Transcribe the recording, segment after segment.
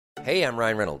Hey, I'm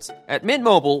Ryan Reynolds. At Mint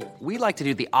Mobile, we like to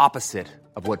do the opposite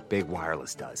of what Big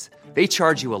Wireless does. They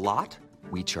charge you a lot,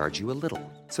 we charge you a little.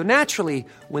 So naturally,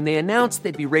 when they announced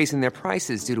they'd be raising their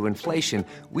prices due to inflation,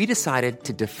 we decided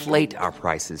to deflate our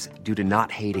prices due to not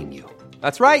hating you.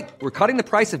 That's right. We're cutting the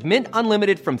price of Mint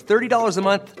Unlimited from $30 a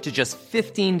month to just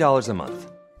 $15 a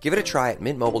month. Give it a try at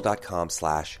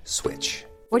mintmobile.com/switch.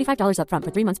 $45 up front for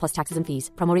 3 months plus taxes and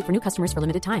fees. Promo rate for new customers for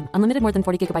limited time. Unlimited more than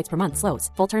 40 gigabytes per month. Slows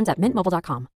full terms at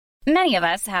mintmobile.com. Many of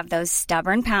us have those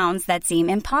stubborn pounds that seem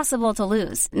impossible to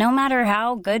lose, no matter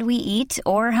how good we eat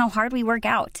or how hard we work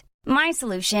out. My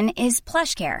solution is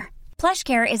PlushCare.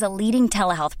 PlushCare is a leading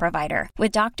telehealth provider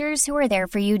with doctors who are there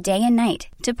for you day and night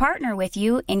to partner with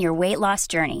you in your weight loss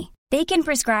journey. They can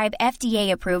prescribe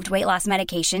FDA-approved weight loss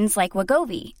medications like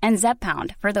Wegovy and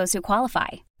Zepbound for those who qualify.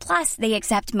 Plus, they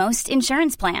accept most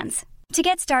insurance plans. To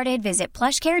get started, visit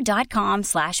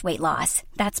plushcare.com/weightloss.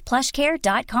 That's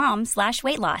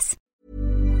plushcare.com/weightloss.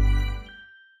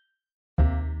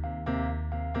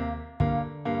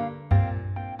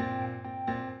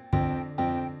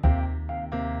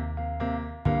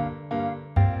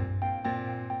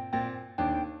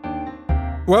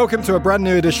 Welcome to a brand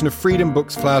new edition of Freedom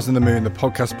Books, Flowers and the Moon, the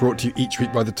podcast brought to you each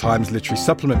week by the Times Literary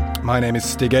Supplement. My name is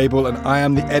Stig Abel and I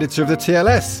am the editor of the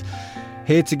TLS.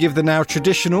 Here to give the now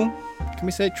traditional, can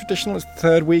we say traditional? It's the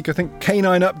third week, I think,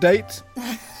 canine update.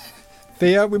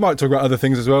 Thea, we might talk about other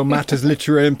things as well, matters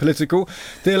literary and political.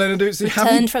 Thea Lenarduzzi,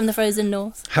 Returned from the frozen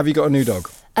north. Have you got a new dog?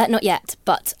 Not yet,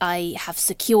 but I have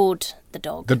secured the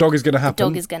dog. The dog is going to happen? The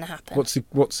dog is going to happen.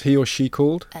 What's he or she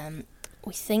called?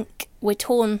 We think we're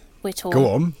torn.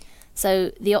 Go on.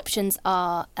 So the options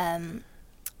are...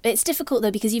 it's difficult,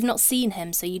 though, because you've not seen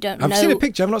him, so you don't know... I've seen a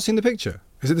picture. I've not seen the picture.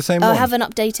 Is it the same one? I have an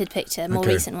updated picture, more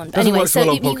recent one. But Doesn't anyway, work for so a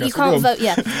long you podcast, can't vote,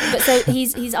 yeah. But so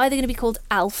he's either going to be called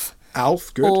Alf...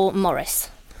 Alf, good. Or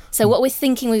Morris. So what we're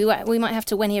thinking, we might have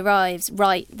to, when he arrives,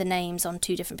 write the names on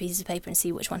 2 different pieces of paper and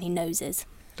see which one he noses.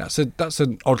 That's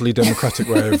an oddly democratic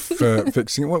way of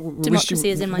fixing it.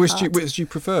 Democracy is in my heart. Which do you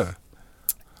prefer?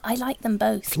 I like them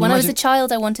both. When I was a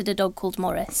child, I wanted a dog called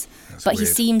Morris. But he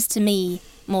seems to me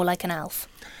more like an Alf.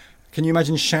 Can you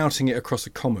imagine shouting it across a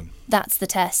common? That's the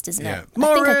test, isn't Yeah. it?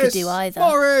 Morris! I think I could do either.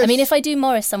 Morris! I mean, if I do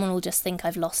Morris, someone will just think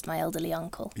I've lost my elderly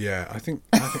uncle. Yeah, I think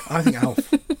Alf. I think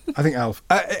Alf.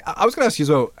 I was going to ask you as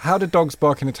well, how do dogs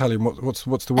bark in Italian? What's the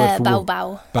word for bow wolf?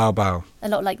 bow. Bow bow. A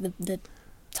lot like the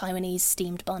Taiwanese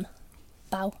steamed bun.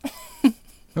 Bow.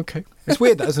 Okay. It's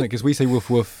weird that, isn't it? Because we say woof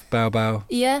woof, bow bow.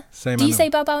 Yeah. Same do you animal. say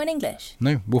bow bow in English?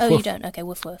 No, woof woof. Oh, you don't? Okay,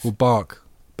 woof woof. We'll bark,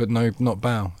 but no, not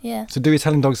bow. Yeah. So do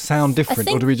Italian dogs sound different,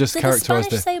 or do we just characterise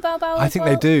the Spanish say bow bow I as think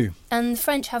well? they do. And the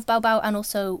French have bow bow and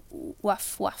also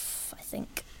woof woof, I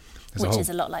think. Which is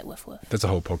a lot like woof woof. There's a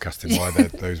whole podcast in why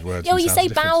those words. Oh, you say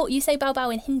different. bow. You say bow bow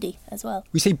in Hindi as well.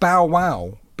 We say bow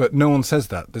wow, but no one says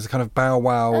that. There's a kind of bow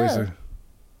wow.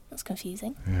 That's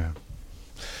confusing. Yeah.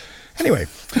 Anyway,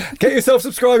 get yourself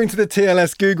subscribing to the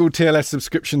TLS, Google TLS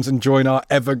subscriptions and join our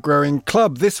ever-growing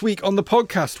club. This week on the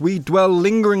podcast, we dwell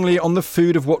lingeringly on the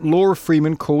food of what Laura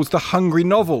Freeman calls the hungry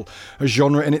novel, a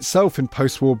genre in itself in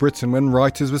post-war Britain when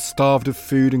writers were starved of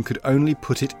food and could only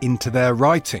put it into their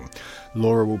writing.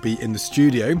 Laura will be in the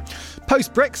studio.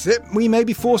 Post-Brexit, we may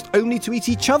be forced only to eat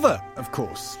each other, of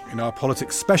course. In our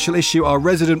politics special issue, our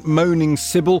resident moaning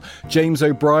Sybil, James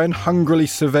O'Brien, hungrily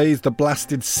surveys the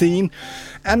blasted scene.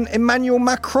 And Emmanuel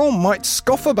Macron might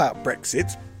scoff about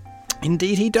Brexit.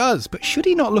 Indeed he does, but should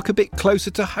he not look a bit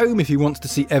closer to home if he wants to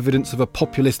see evidence of a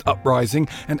populist uprising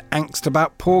and angst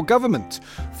about poor government?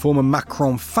 Former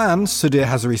Macron fan Sudhir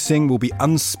Hazari Singh will be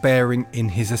unsparing in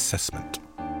his assessment.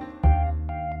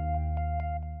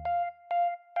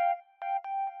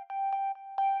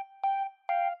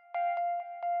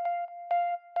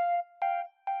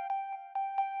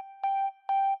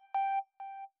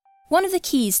 One of the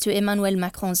keys to Emmanuel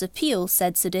Macron's appeal,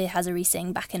 said Sudhir Hazari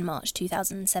Singh back in March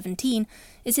 2017,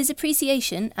 is his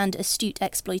appreciation and astute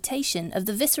exploitation of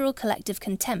the visceral collective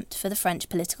contempt for the French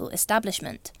political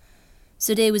establishment.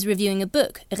 Sudhir was reviewing a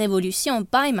book,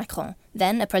 Révolution, by Macron,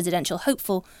 then a presidential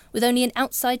hopeful, with only an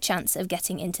outside chance of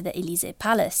getting into the Élysée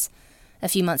Palace. A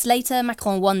few months later,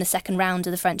 Macron won the second round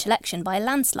of the French election by a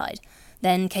landslide.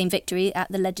 Then came victory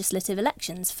at the legislative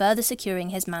elections, further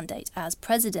securing his mandate as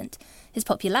president. His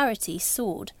popularity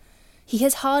soared. He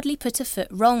has hardly put a foot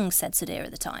wrong, said Sudhir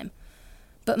at the time.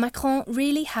 But Macron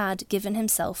really had given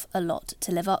himself a lot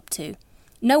to live up to.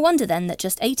 No wonder then that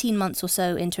just 18 months or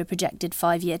so into a projected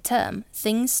 5-year term,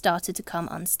 things started to come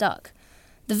unstuck.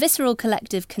 The visceral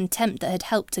collective contempt that had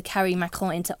helped to carry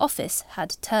Macron into office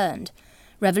had turned.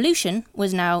 Revolution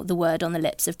was now the word on the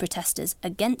lips of protesters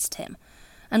against him.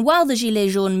 And while the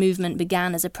Gilets jaunes movement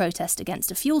began as a protest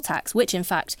against a fuel tax, which in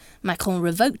fact Macron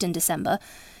revoked in December,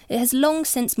 it has long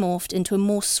since morphed into a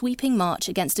more sweeping march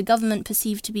against a government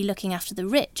perceived to be looking after the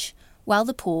rich, while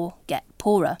the poor get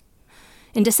poorer.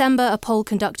 In December, a poll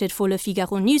conducted for Le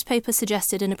Figaro newspaper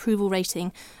suggested an approval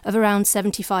rating of around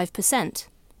 75%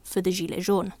 for the Gilets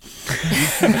jaunes.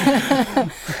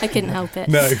 I couldn't help it.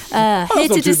 No.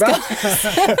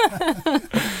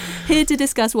 Here to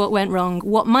discuss what went wrong,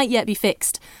 what might yet be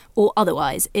fixed, or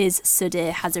otherwise, is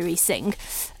Sudhir Hazari Singh.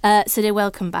 Sudhir,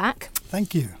 welcome back.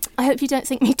 Thank you. I hope you don't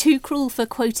think me too cruel for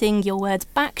quoting your words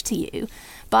back to you,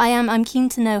 but I'm keen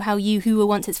to know how you, who were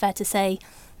once, it's fair to say,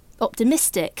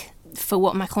 optimistic for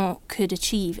what Macron could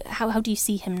achieve. How do you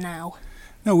see him now?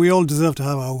 No, we all deserve to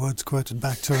have our words quoted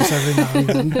back to us every now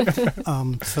and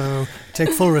then. So take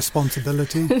full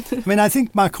responsibility. I mean, I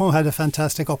think Macron had a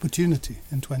fantastic opportunity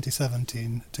in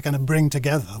 2017 to kind of bring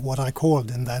together what I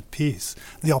called in that piece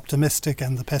the optimistic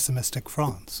and the pessimistic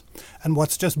France. And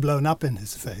what's just blown up in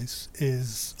his face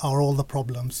are all the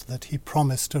problems that he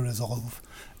promised to resolve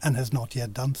and has not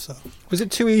yet done so. Was it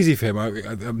too easy for him?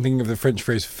 I'm thinking of the French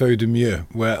phrase faux de mieux,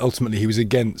 where ultimately he was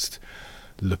against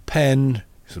Le Pen,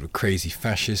 sort of crazy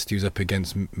fascist. He was up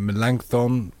against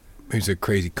Mélenchon, who's a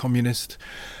crazy communist.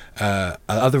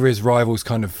 Other of his rivals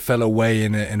kind of fell away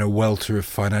in a welter of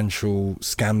financial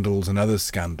scandals and other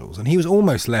scandals. And he was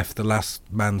almost left the last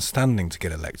man standing to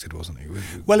get elected, wasn't he?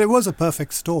 Well, it was a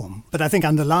perfect storm. But I think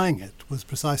underlying it was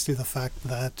precisely the fact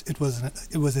that it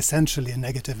was essentially a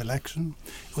negative election.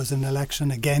 It was an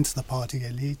election against the party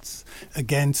elites,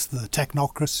 against the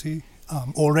technocracy.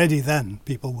 Already then,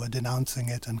 people were denouncing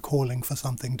it and calling for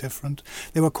something different.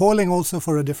 They were calling also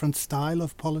for a different style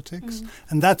of politics,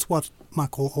 and that's what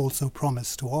Macron also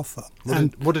promised to offer.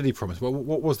 What did he promise?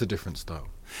 What was the different style?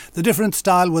 The different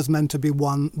style was meant to be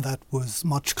one that was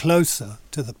much closer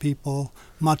to the people,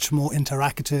 much more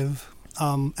interactive.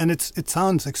 And it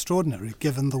sounds extraordinary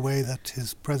given the way that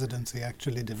his presidency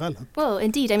actually developed. Well,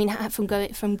 indeed. I mean,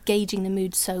 from gauging the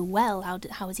mood so well,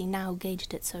 how has he now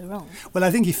gauged it so wrong? Well, I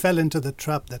think he fell into the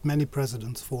trap that many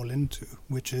presidents fall into,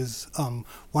 which is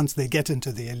once they get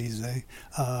into the Élysée,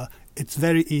 it's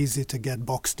very easy to get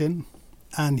boxed in.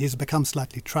 And he's become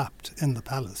slightly trapped in the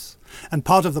palace. And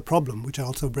part of the problem, which I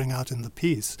also bring out in the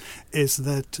piece, is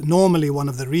that normally one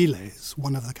of the relays,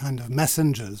 one of the kind of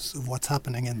messengers of what's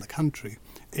happening in the country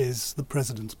is the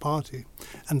president's party.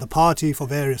 And the party, for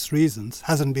various reasons,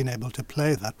 hasn't been able to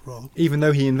play that role. Even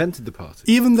though he invented the party?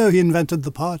 Even though he invented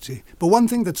the party. But one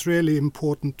thing that's really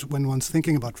important when one's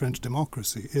thinking about French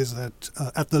democracy is that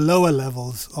at the lower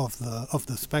levels of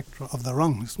the spectrum, of the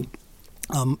rungs,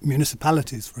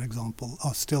 municipalities, for example,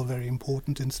 are still very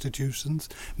important institutions.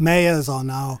 Mayors are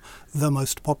now the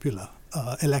most popular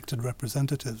elected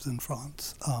representatives in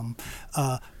France.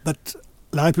 But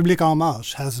La République En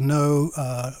Marche has no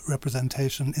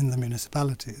representation in the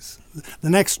municipalities. The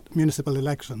next municipal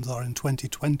elections are in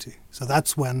 2020. So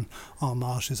that's when En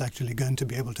Marche is actually going to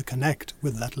be able to connect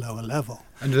with that lower level.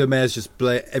 And do the mayors just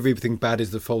everything bad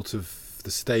is the fault of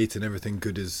the state and everything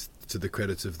good is to the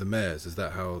credit of the mayors? Is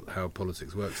that how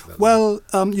politics works? Well,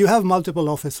 you have multiple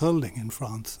office holding in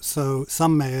France, so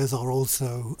some mayors are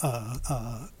also,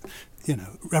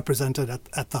 represented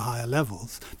at the higher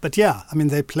levels. But yeah, I mean,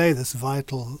 they play this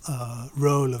vital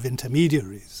role of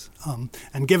intermediaries.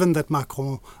 And given that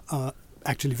Macron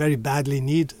actually very badly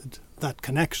needed that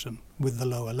connection with the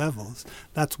lower levels,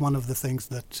 that's one of the things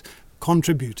that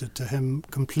contributed to him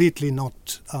completely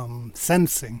not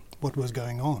sensing what was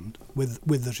going on with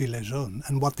the Gilets jaunes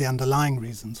and what the underlying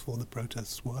reasons for the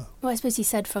protests were. Well, I suppose he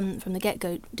said from the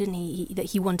get-go, didn't he,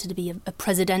 that he wanted to be a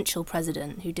presidential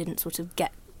president who didn't sort of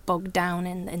get bogged down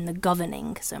in the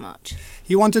governing so much.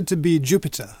 He wanted to be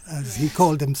Jupiter, as he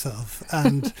called himself.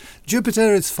 And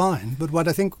Jupiter is fine, but what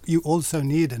I think you also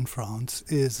need in France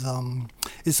is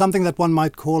something that one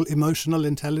might call emotional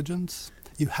intelligence.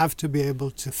 You have to be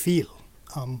able to feel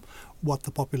what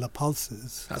the popular pulse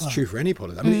is. That's true for any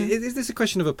politician. I mean, is this a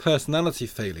question of a personality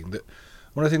failing? That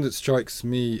one of the things that strikes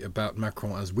me about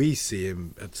Macron as we see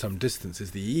him at some distance is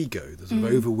the ego, the sort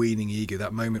of overweening ego,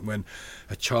 that moment when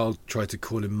a child tried to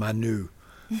call him Manu.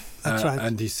 That's right.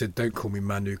 And he said, "Don't call me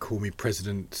Manu, call me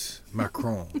President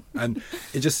Macron." And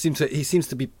it just he seems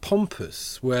to be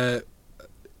pompous, where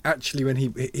actually when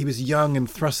he was young and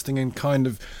thrusting and kind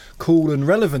of cool and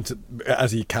relevant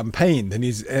as he campaigned, and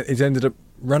he's ended up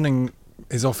running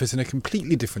his office in a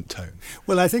completely different tone.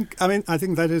 Well, I think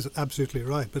that is absolutely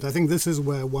right. But I think this is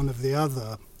where one of the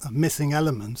other missing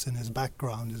elements in his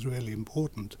background is really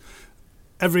important.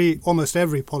 Almost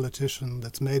every politician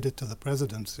that's made it to the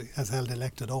presidency has held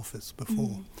elected office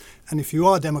before. And if you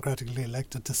are democratically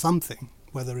elected to something,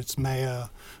 whether it's mayor,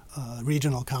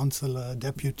 regional councillor,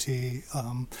 deputy.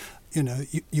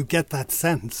 You get that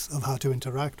sense of how to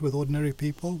interact with ordinary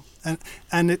people,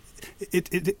 and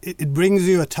it brings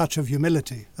you a touch of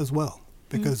humility as well.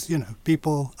 Because,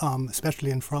 people,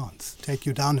 especially in France, take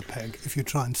you down a peg if you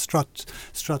try and strut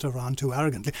around too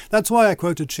arrogantly. That's why I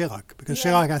quoted Chirac, because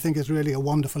Chirac, I think, is really a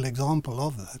wonderful example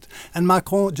of that. And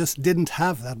Macron just didn't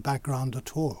have that background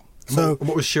at all. So,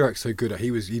 what was Chirac so good at?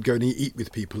 He'd go and eat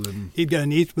with people, and he'd go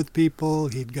and eat with people.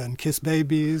 He'd go and kiss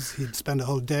babies. He'd spend a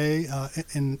whole day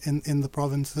in the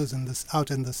provinces and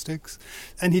out in the sticks,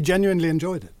 and he genuinely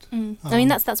enjoyed it. I mean,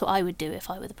 that's what I would do if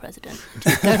I were the president.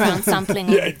 Go around sampling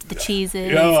all the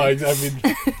cheeses. Yeah, I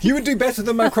mean, you would do better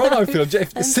than Macron, I feel.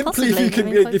 Simply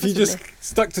if you just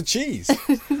stuck to cheese.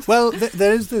 Well,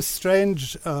 there is this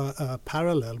strange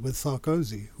parallel with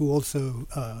Sarkozy, who also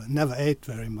never ate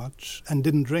very much and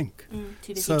didn't drink.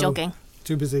 Too busy jogging.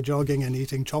 Too busy jogging and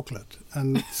eating chocolate.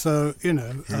 And so,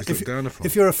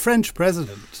 if you're a French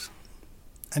president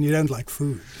and you don't like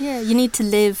food. Yeah, you need to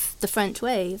live the French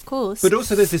way, of course. But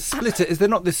also there's this split. Is there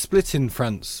not this split in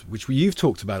France, which you've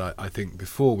talked about, I think,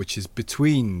 before, which is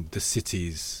between the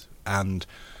cities and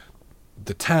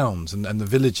the towns and the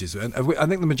villages? And I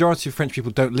think the majority of French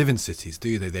people don't live in cities,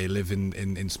 do they? They live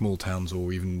in small towns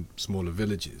or even smaller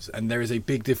villages. And there is a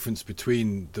big difference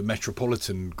between the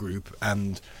metropolitan group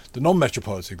and the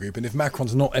non-metropolitan group. And if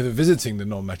Macron's not ever visiting the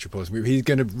non-metropolitan group, he's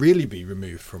going to really be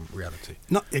removed from reality.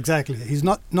 Not exactly. He's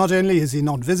not only is he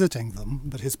not visiting them,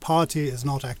 but his party is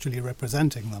not actually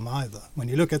representing them either. When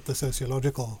you look at the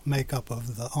sociological makeup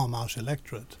of the En Marche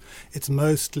electorate, it's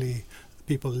mostly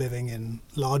people living in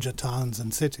larger towns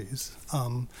and cities,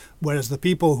 whereas the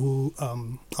people who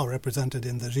are represented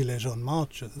in the Gilets jaunes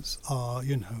marches are,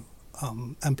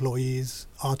 employees,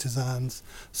 artisans,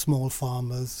 small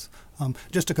farmers,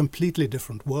 just a completely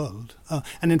different world.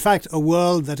 And in fact, a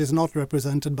world that is not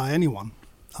represented by anyone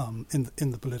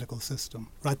in the political system.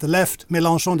 Right? The left,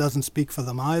 Mélenchon doesn't speak for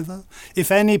them either.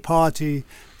 If any party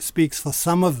speaks for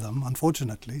some of them,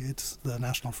 unfortunately, it's the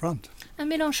National Front. And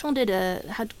Mélenchon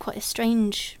had quite a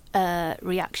strange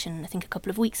reaction, I think, a couple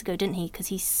of weeks ago, didn't he? Because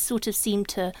he sort of seemed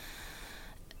to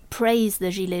praise the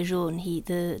Gilets jaunes.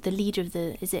 The leader of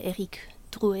is it Éric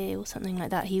Drouet or something like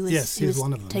that? He was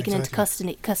one of them, taken into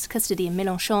custody, and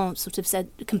Mélenchon sort of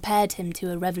compared him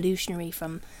to a revolutionary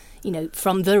from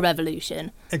the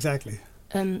revolution. Exactly.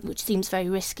 Which seems very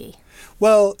risky.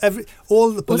 Well,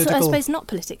 all the political... Also, I suppose not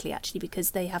politically, actually,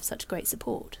 because they have such great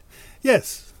support.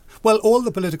 Yes. Well, all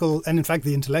the political and, in fact,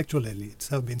 the intellectual elites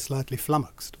have been slightly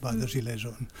flummoxed by the Gilets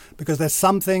jaunes, because there's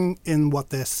something in what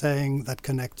they're saying that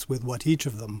connects with what each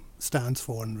of them stands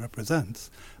for and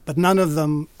represents. But none of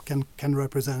them can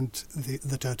represent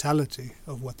the totality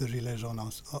of what the Gilets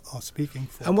jaunes are speaking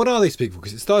for. And what are they speaking for?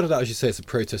 Because it started out, as you say, as a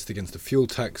protest against the fuel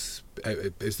tax.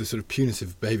 It's the sort of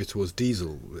punitive behaviour towards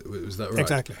diesel. Was that right?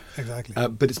 Exactly.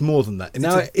 But it's more than that.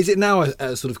 Is it now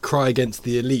a sort of cry against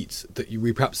the elite that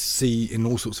we perhaps see in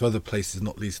all sorts of other places,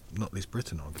 not least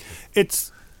Britain,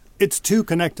 obviously? It's two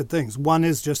connected things. One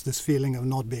is just this feeling of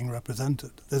not being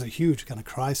represented. There's a huge kind of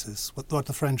crisis, what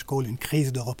the French call une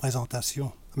crise de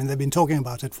représentation. I mean, they've been talking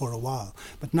about it for a while,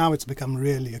 but now it's become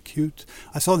really acute.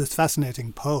 I saw this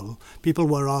fascinating poll. People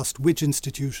were asked, which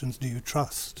institutions do you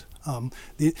trust?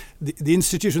 The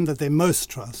institution that they most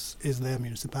trust is their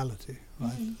municipality,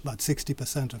 right? About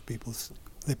 60% of people,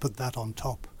 they put that on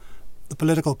top. The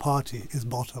political party is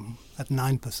bottom at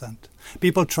 9%.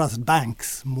 People trust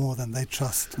banks more than they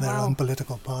trust their own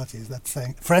political parties. That's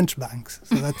saying French banks,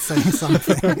 so that's saying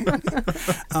something.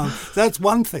 That's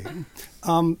one thing.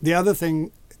 The other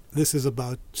thing, this is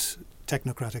about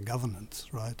technocratic governance,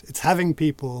 right? It's having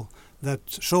people that,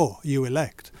 sure, you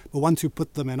elect, but once you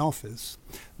put them in office,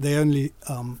 they only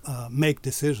make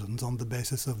decisions on the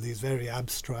basis of these very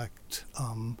abstract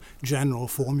general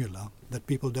formula that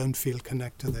people don't feel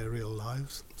connect to their real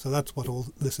lives. So that's what all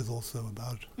this is also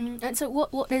about. And so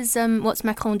what's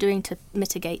Macron doing to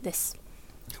mitigate this?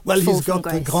 Well, he's got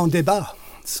the grand débat.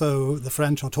 So the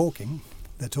French are talking.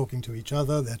 They're talking to each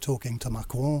other. They're talking to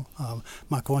Macron.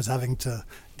 Macron is having to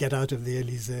get out of the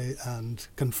Élysée and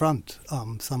confront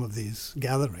some of these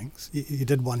gatherings. He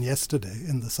did one yesterday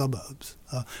in the suburbs.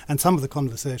 And some of the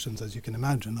conversations, as you can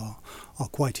imagine, are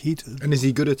quite heated. And is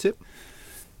he good at it?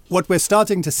 What we're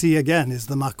starting to see again is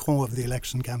the Macron of the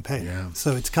election campaign. Yeah.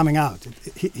 So it's coming out.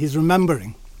 He's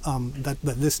remembering that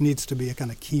this needs to be a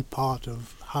kind of key part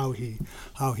of how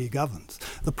he governs.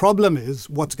 The problem is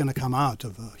what's going to come out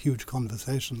of a huge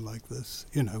conversation like this,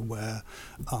 where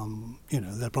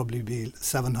there'll probably be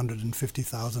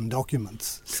 750,000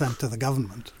 documents sent to the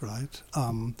government, right?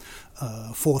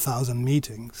 4,000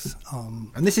 meetings.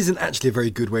 And this isn't actually a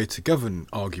very good way to govern,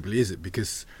 arguably, is it?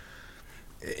 Because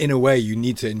in a way, you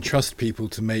need to entrust people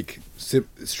to make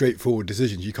straightforward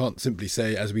decisions. You can't simply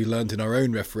say, as we learned in our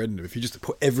own referendum, if you just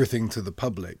put everything to the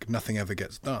public, nothing ever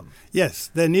gets done.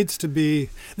 Yes, this needs to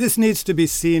be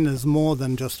seen as more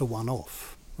than just a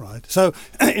one-off, right? So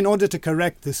in order to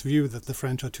correct this view that the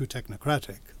French are too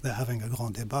technocratic, they're having a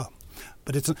grand débat.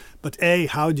 But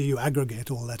how do you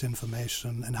aggregate all that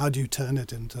information and how do you turn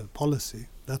it into policy?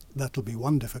 That'll be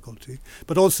one difficulty.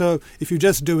 But also, if you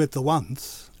just do it the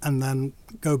once and then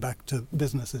go back to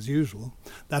business as usual,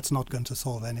 that's not going to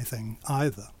solve anything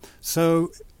either.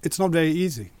 So it's not very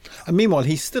easy. And meanwhile,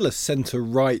 he's still a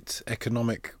centre-right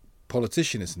economic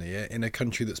politician, isn't he? In a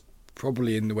country that's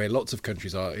probably, in the way lots of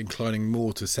countries are, inclining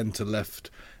more to centre-left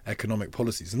economic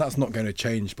policies. And that's not going to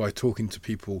change by talking to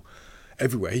people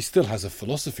everywhere. He still has a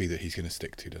philosophy that he's going to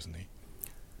stick to, doesn't he?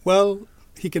 Well,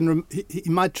 he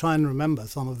might try and remember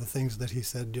some of the things that he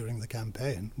said during the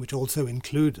campaign, which also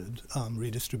included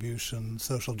redistribution,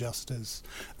 social justice.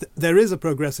 There is a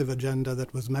progressive agenda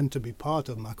that was meant to be part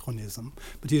of Macronism,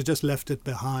 but he's just left it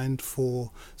behind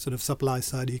for sort of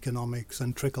supply-side economics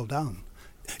and trickle-down.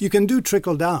 You can do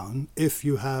trickle-down if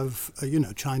you have,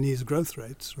 Chinese growth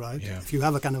rates, right? Yeah. If you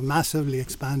have a kind of massively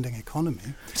expanding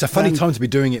economy. It's a funny time to be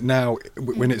doing it now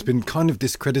when it's been kind of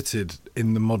discredited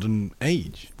in the modern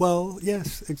age. Well,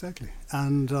 yes, exactly.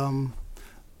 And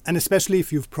especially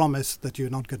if you've promised that you're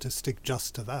not going to stick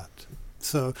just to that.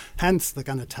 So hence the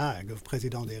kind of tag of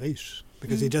Président des Riches,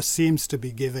 because he just seems to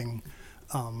be giving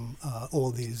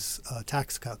all these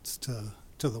tax cuts to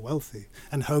the wealthy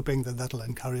and hoping that that'll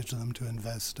encourage them to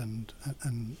invest and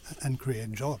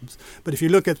create jobs. But if you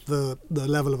look at the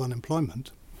level of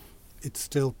unemployment, it's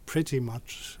still pretty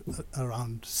much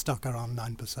stuck around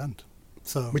 9%.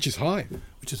 So Which is high.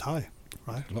 Which is high,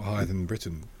 right? A lot higher than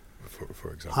Britain,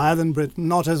 for example. Higher than Britain,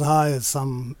 not as high as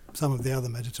some of the other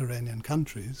Mediterranean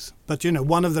countries. But,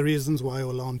 one of the reasons why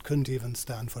Hollande couldn't even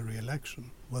stand for re-election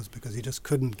was because he just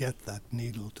couldn't get that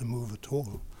needle to move at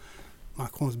all.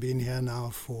 Macron's been here now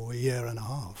for a year and a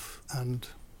half, and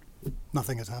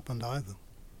nothing has happened either.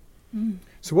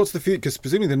 So what's the future? Because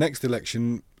presumably the next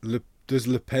election, does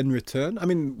Le Pen return? I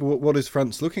mean, what is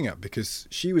France looking at? Because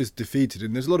she was defeated,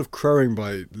 and there's a lot of crowing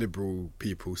by liberal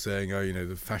people saying,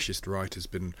 the fascist right has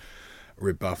been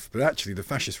rebuffed, but actually the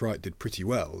fascist right did pretty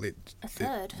well. It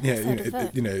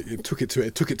took it to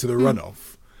the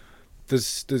runoff.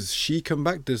 Does she come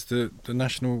back? Does the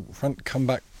National Front come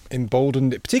back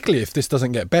emboldened, particularly if this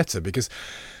doesn't get better? Because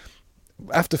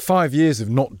after 5 years of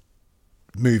not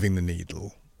moving the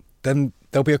needle, then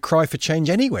there'll be a cry for change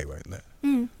anyway, won't there?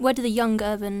 Where do the young,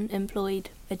 urban, employed,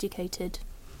 educated,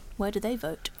 where do they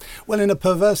vote? Well, in a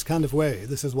perverse kind of way,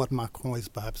 this is what Macron is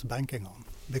perhaps banking on,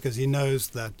 because he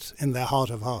knows that in their heart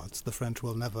of hearts, the French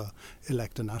will never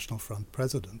elect a National Front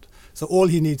president. So all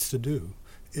he needs to do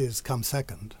is come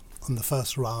second on the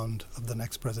first round of the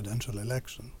next presidential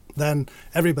election. Then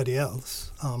everybody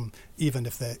else, even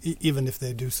if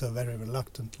they do so very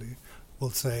reluctantly, will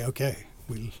say, "Okay,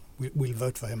 we'll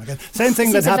vote for him again." Same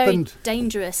thing that happened. It's a very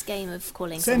dangerous game of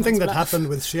calling. Same thing that happened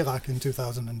with Chirac in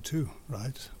 2002,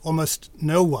 right? Almost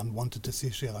no one wanted to see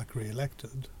Chirac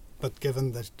re-elected, but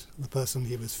given that the person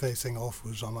he was facing off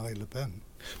was Jean-Marie Le Pen.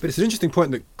 But it's an interesting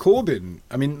point that Corbyn,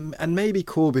 and maybe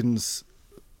Corbyn's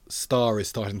star is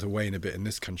starting to wane a bit in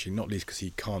this country, not least because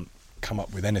he can't come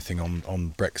up with anything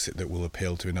on Brexit that will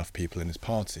appeal to enough people in his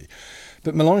party.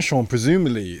 But Mélenchon,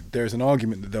 presumably, there's an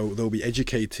argument that there'll be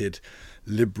educated,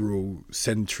 liberal,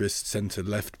 centrist,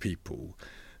 centre-left people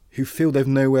who feel they've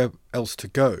nowhere else to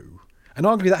go. And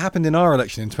arguably that happened in our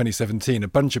election in 2017. A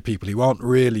bunch of people who aren't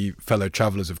really fellow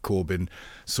travellers of Corbyn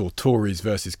saw Tories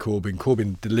versus Corbyn.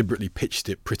 Corbyn deliberately pitched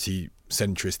it pretty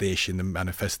centrist-ish in the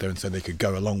manifesto, and so they could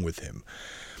go along with him.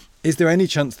 Is there any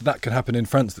chance that could happen in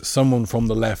France, that someone from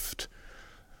the left,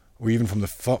 or even from the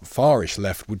farish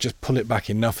left, would just pull it back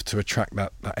enough to attract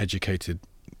that educated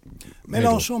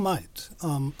middle? Mélenchon might.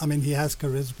 He has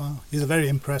charisma. He's a very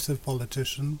impressive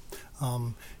politician.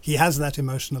 He has that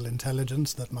emotional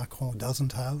intelligence that Macron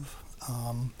doesn't have.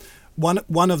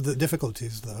 One of the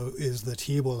difficulties, though, is that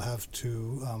he will have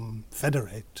to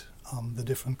federate the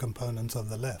different components of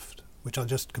the left, which are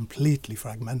just completely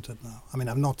fragmented now.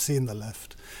 I've not seen the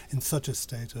left in such a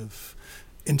state of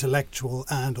intellectual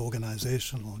and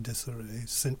organizational disarray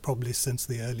probably since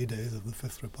the early days of the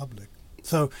Fifth Republic.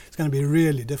 So it's going to be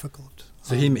really difficult.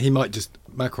 So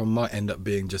Macron might end up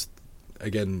being just,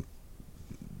 again,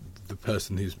 the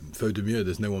person who's faux de mieux.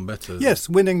 There's no one better. Yes,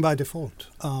 winning by default.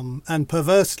 And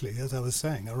perversely, as I was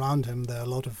saying, around him there are a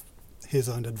lot of his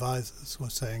own advisors who are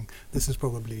saying this is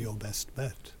probably your best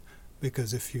bet,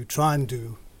 because if you try and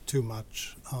do too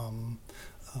much,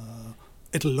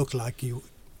 it'll look like you'll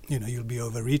be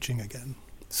overreaching again.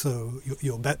 So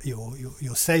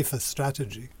your safest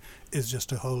strategy is just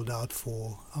to hold out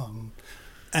for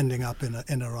ending up in a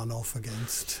runoff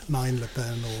against Marine Le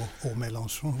Pen or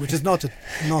Mélenchon, which is not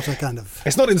a kind of...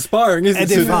 It's not inspiring, is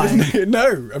it?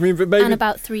 No, I mean, but maybe... And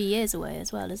about 3 years away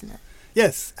as well, isn't it?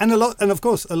 Yes, and of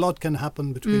course a lot can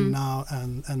happen between now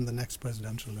and the next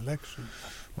presidential election.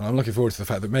 Well, I'm looking forward to the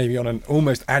fact that maybe on an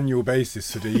almost annual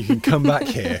basis, Sudhir, you can come back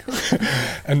here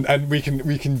and we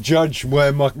can judge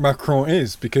where Macron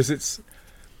is, because it's,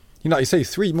 like you say,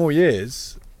 3 more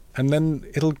years and then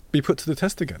it'll be put to the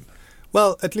test again.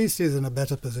 Well, at least he's in a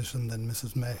better position than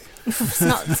Mrs. May. It's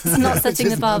not setting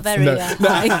the bar very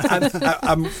high.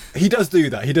 And he does do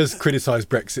that. He does criticise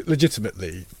Brexit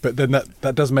legitimately, but then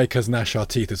that does make us gnash our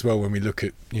teeth as well when we look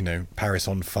at, Paris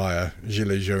on fire,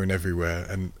 gilets jaunes everywhere,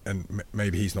 and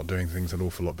maybe he's not doing things an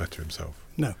awful lot better himself.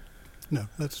 No,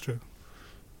 that's true.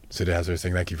 Sudhir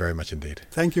Hazarisingh, thank you very much indeed.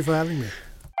 Thank you for having me.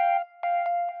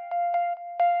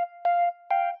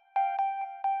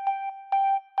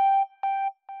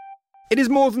 It is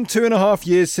more than 2.5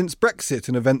 years since Brexit,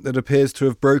 an event that appears to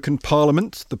have broken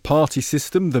Parliament, the party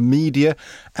system, the media,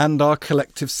 and our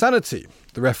collective sanity.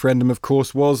 The referendum, of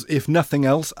course, was, if nothing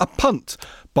else, a punt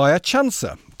by a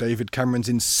chancer. David Cameron's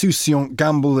insouciant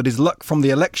gamble that his luck from the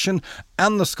election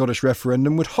and the Scottish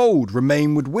referendum would hold,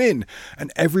 Remain would win,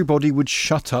 and everybody would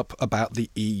shut up about the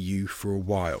EU for a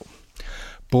while.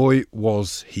 Boy,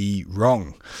 was he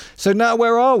wrong. So now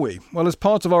where are we? Well, as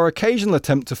part of our occasional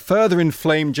attempt to further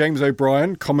inflame James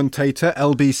O'Brien, commentator,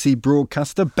 LBC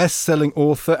broadcaster, best-selling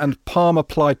author and palm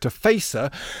applied to facer,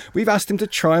 we've asked him to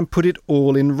try and put it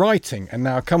all in writing and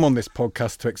now come on this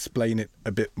podcast to explain it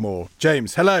a bit more.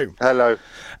 James, hello. Hello.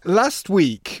 Last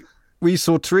week, we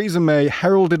saw Theresa May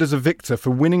heralded as a victor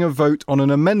for winning a vote on an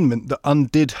amendment that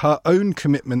undid her own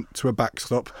commitment to a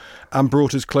backstop and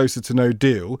brought us closer to no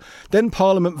deal. Then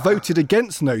Parliament voted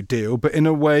against no deal, but in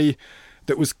a way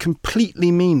that was completely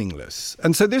meaningless.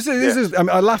 And so this is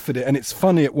I laugh at it and it's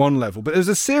funny at one level, but there's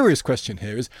a serious question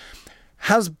here is,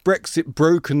 has Brexit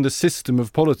broken the system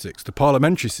of politics, the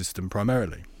parliamentary system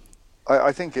primarily?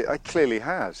 I think it clearly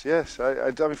has, yes.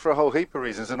 I mean, for a whole heap of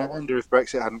reasons. And I wonder if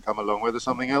Brexit hadn't come along, whether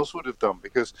something else would have done.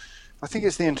 Because I think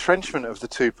it's the entrenchment of the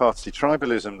two-party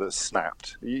tribalism that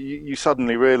snapped. You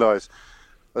suddenly realise,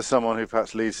 as someone who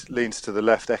perhaps leans to the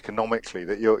left economically,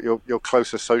 that you're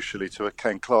closer socially to a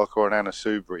Ken Clarke or an Anna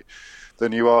Soubry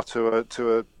than you are to a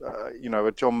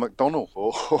John McDonnell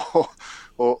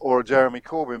or a Jeremy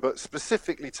Corbyn. But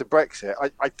specifically to Brexit,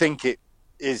 I think it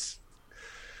is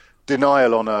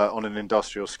denial on an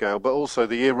industrial scale, but also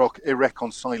the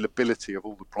irreconcilability of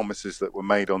all the promises that were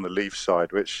made on the Leave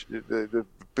side, which the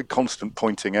constant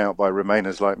pointing out by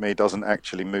Remainers like me doesn't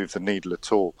actually move the needle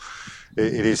at all.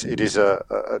 It is a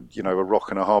rock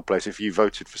and a hard place. If you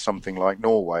voted for something like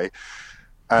Norway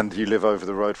and you live over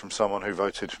the road from someone who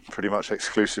voted pretty much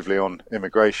exclusively on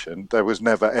immigration, there was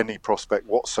never any prospect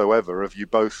whatsoever of you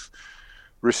both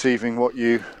receiving what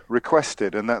you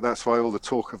requested, and that's why all the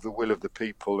talk of the will of the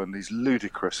people and these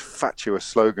ludicrous, fatuous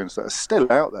slogans that are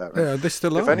still out there. Yeah, they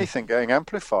still are. If anything, getting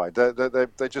amplified.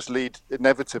 They just lead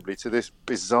inevitably to this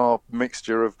bizarre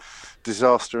mixture of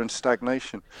disaster and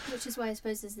stagnation. Which is why I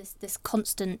suppose there's this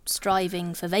constant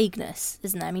striving for vagueness,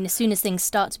 isn't there? I mean, as soon as things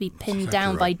start to be pinned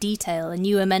down by detail, a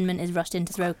new amendment is rushed in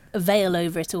to throw a veil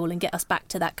over it all and get us back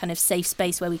to that kind of safe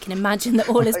space where we can imagine that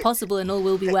all is possible and all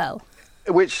will be well.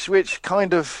 Which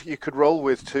kind of you could roll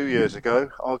with 2 years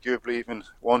ago, arguably even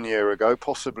 1 year ago,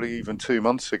 possibly even 2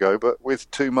 months ago. But with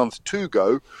 2 months to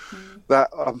go,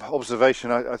 that observation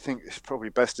I think is probably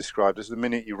best described as the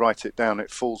minute you write it down,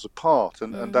 it falls apart.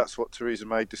 And that's what Theresa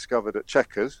May discovered at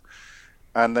Chequers.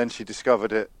 And then she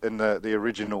discovered it in the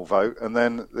original vote. And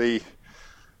then the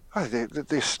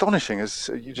astonishing, as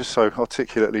you just so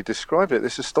articulately described it,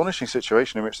 this astonishing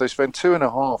situation in which they spent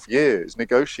 2.5 years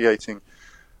negotiating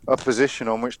a position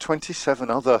on which 27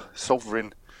 other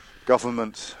sovereign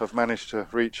governments have managed to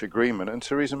reach agreement, and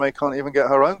Theresa May can't even get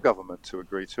her own government to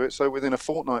agree to it. So within a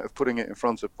fortnight of putting it in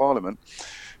front of Parliament,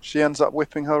 she ends up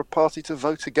whipping her party to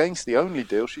vote against the only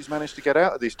deal she's managed to get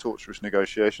out of these torturous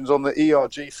negotiations on the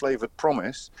ERG-flavoured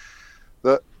promise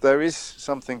that there is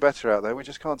something better out there. We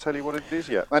just can't tell you what it is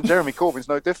yet. And Jeremy Corbyn's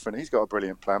no different. He's got a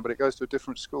brilliant plan, but it goes to a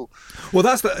different school. Well,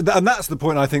 that's the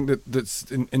point I think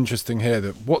that's interesting here.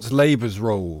 That what's Labour's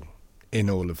role in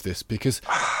all of this? Because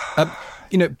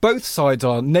both sides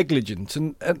are negligent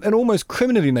and almost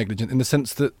criminally negligent in the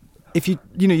sense that if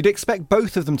you'd expect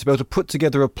both of them to be able to put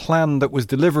together a plan that was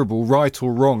deliverable, right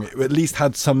or wrong. It at least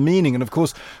had some meaning. And of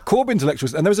course, Corbyn's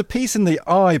electorate. And there was a piece in the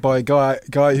Eye by a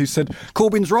guy who said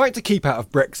Corbyn's right to keep out of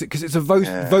Brexit because it's a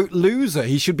vote loser.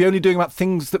 He should be only doing about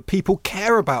things that people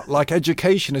care about, like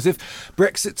education, as if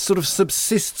Brexit sort of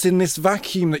subsists in this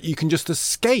vacuum that you can just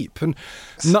escape. And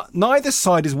neither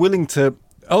side is willing to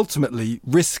ultimately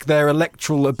risk their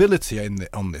electoral ability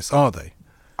on this, are they?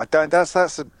 That's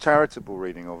a charitable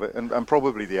reading of it, and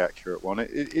probably the accurate one.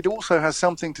 It also has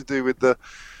something to do with and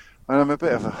I'm a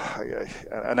bit of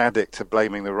an addict to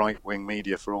blaming the right-wing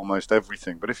media for almost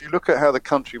everything. But if you look at how the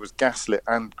country was gaslit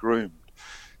and groomed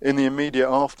in the immediate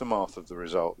aftermath of the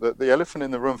result, the elephant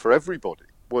in the room for everybody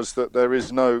was that there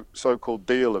is no so-called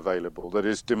deal available that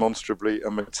is demonstrably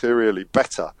and materially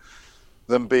better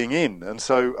than being in. And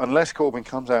so unless Corbyn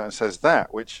comes out and says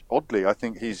that, which oddly I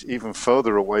think he's even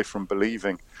further away from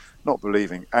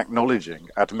acknowledging,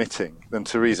 admitting than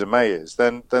Theresa May is,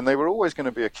 then they were always going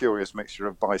to be a curious mixture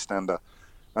of bystander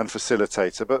and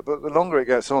facilitator. But the longer it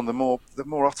gets on, the more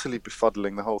utterly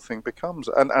befuddling the whole thing becomes.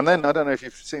 And then I don't know if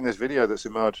you've seen this video that's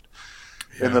emerged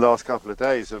in the last couple of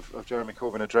days of Jeremy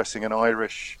Corbyn addressing an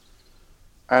Irish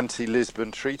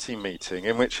anti-Lisbon Treaty meeting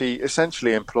in which he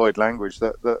essentially employed language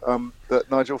that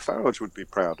Nigel Farage would be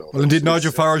proud of. Well, indeed,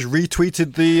 Nigel Farage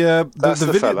retweeted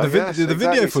the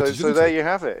video footage. So there you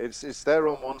have it. It's there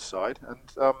on one side,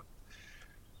 and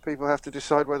people have to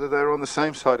decide whether they're on the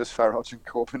same side as Farage and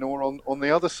Corbyn or on the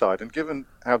other side. And given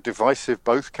how divisive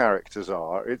both characters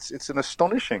are, it's an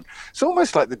astonishing. It's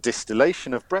almost like the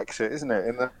distillation of Brexit, isn't it?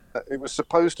 In that it was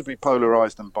supposed to be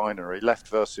polarised and binary, left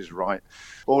versus right,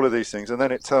 all of these things, and then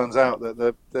it turns out that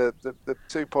the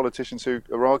two politicians who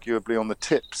are arguably on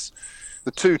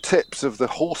the two tips of the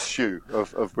horseshoe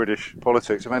of British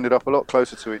politics have ended up a lot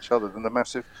closer to each other than the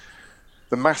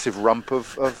massive rump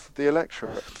of the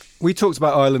electorate. We talked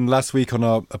about Ireland last week on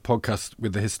a podcast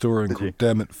with the historian called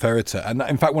Dermot Ferreter. And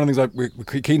in fact, one of the things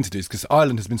we're keen to do is because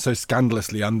Ireland has been so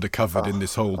scandalously undercovered in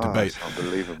this whole debate. It's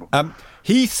unbelievable.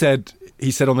 He said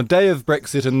on the day of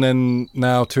Brexit and then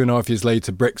now 2.5 years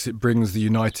later, Brexit brings the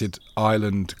united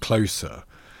Ireland closer.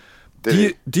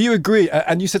 Do you agree?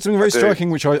 And you said something very striking,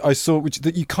 which I saw, which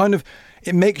that you kind of,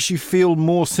 it makes you feel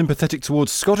more sympathetic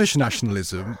towards Scottish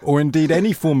nationalism, or indeed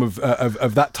any form of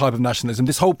that type of nationalism.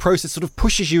 This whole process sort of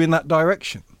pushes you in that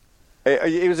direction.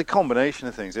 It was a combination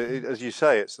of things. As you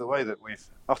say, it's the way that we've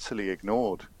utterly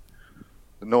ignored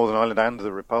Northern Ireland and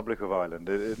the Republic of Ireland,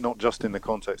 not just in the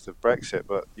context of Brexit,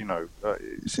 but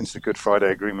since the Good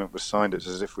Friday Agreement was signed, it's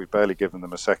as if we've barely given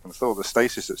them a second thought. The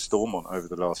stasis at Stormont over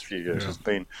the last few years has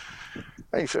been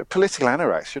political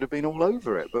anoraks should have been all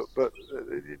over it, but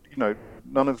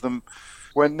none of them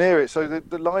went near it. So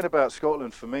the line about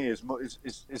Scotland for me is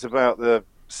about the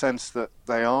sense that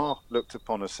they are looked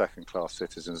upon as second-class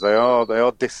citizens. They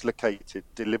are dislocated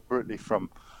deliberately from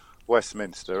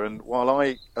Westminster, and while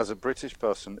I, as a British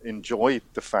person, enjoy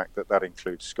the fact that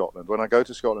includes Scotland, when I go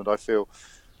to Scotland I feel,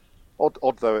 odd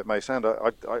though it may sound,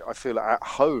 I feel at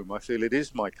home. I feel it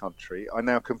is my country. I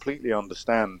now completely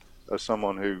understand, as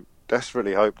someone who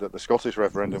desperately hoped that the Scottish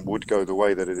referendum would go the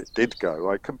way that it did go,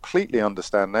 I completely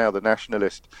understand now the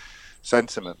nationalist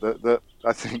sentiment that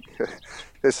I think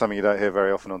is something you don't hear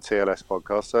very often on TLS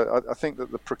podcasts. So I think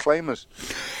that the Proclaimers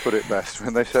put it best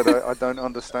when they said, I don't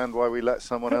understand why we let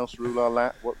someone else rule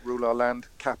our land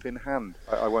cap in hand.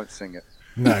 I won't sing it.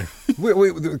 No.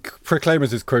 The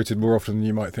Proclaimers is quoted more often than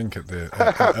you might think at the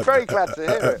very glad to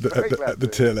hear it. The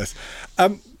TLS.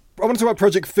 I want to talk about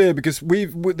Project Fear because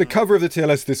the cover of the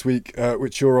TLS this week,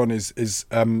 which you're on, is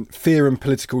fear and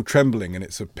political trembling, and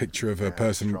it's a picture of a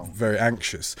person very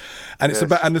anxious, and it's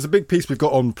about, and there's a big piece we've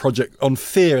got on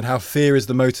fear and how fear is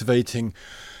the motivating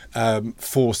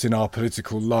force in our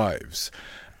political lives,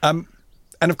 and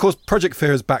of course Project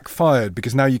Fear has backfired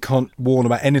because now you can't warn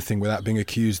about anything without being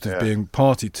accused of being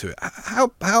party to it.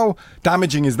 How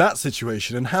damaging is that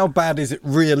situation, and how bad is it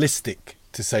realistic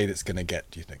to say that it's going to get,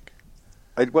 do you think?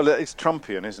 Well, it's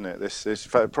Trumpian, isn't it? This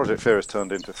Project Fear has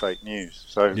turned into fake news.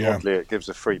 So oddly, it gives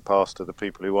a free pass to the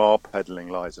people who are peddling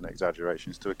lies and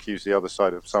exaggerations to accuse the other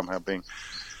side of somehow being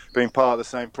part of the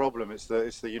same problem. It's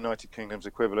the United Kingdom's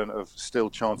equivalent of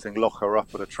still chanting "Lock her up"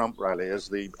 at a Trump rally as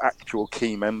the actual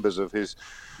key members of his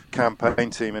campaign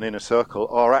team and inner circle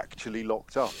are actually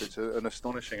locked up. It's an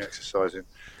astonishing exercise in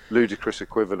ludicrous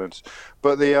equivalence.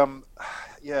 But the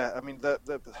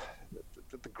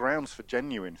grounds for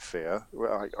genuine fear,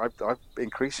 I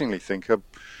increasingly think, are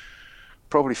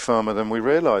probably firmer than we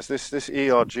realise. This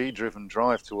ERG-driven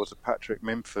drive towards a Patrick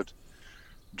Mimford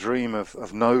dream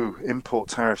of no import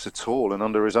tariffs at all, and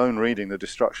under his own reading, the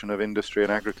destruction of industry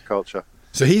and agriculture.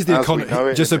 So he's the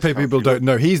economist. Just so people don't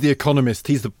know, he's the economist.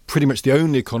 He's pretty much the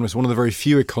only economist, one of the very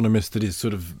few economists that is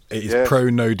pro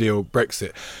no deal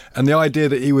Brexit. And the idea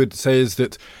that he would say is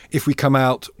that if we come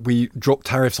out, we drop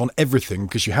tariffs on everything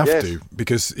because you have to,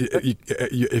 because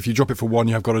if you drop it for one,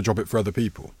 you have got to drop it for other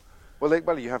people.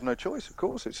 Well, you have no choice, of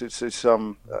course. It's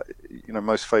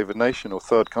most favoured nation or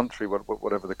third country,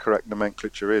 whatever the correct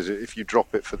nomenclature is. If you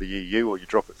drop it for the EU or you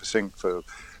drop it for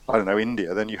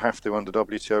India, then you have to, under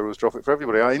WTO rules, drop it for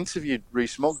everybody. I interviewed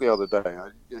Rees-Mogg the other day.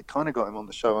 I kind of got him on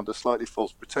the show under slightly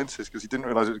false pretences because he didn't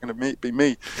realise it was going to be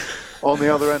me on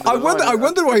the other end of the line. I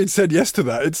wonder why he'd said yes to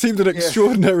that. It seemed an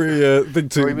extraordinary thing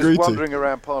to agree to. He was wandering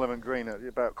around Parliament Green at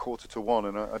about 1:45,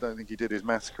 and I don't think he did his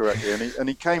maths correctly. And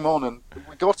he came on, and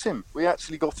we got him. We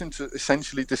actually got him to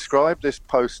essentially describe this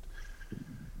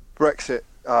post-Brexit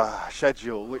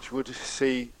schedule, which would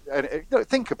see,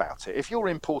 think about it, if you're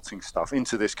importing stuff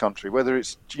into this country, whether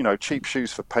it's cheap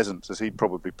shoes for peasants, as he'd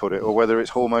probably put it, or whether it's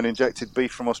hormone injected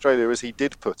beef from Australia, as he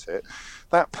did put it,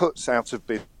 that puts out of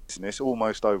business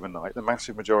almost overnight the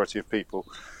massive majority of people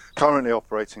currently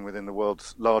operating within the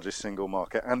world's largest single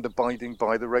market and abiding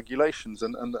by the regulations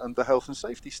and the health and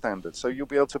safety standards. So you'll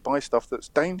be able to buy stuff that's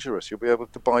dangerous. You'll be able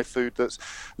to buy food that's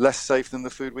less safe than the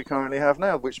food we currently have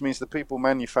now, which means the people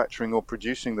manufacturing or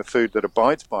producing the food that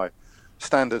abides by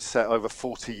standards set over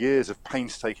 40 years of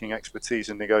painstaking expertise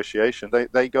and negotiation,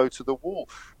 they go to the wall.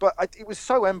 But it was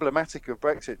so emblematic of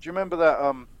Brexit. Do you remember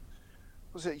that...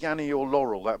 was it Yanni or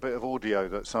Laurel, that bit of audio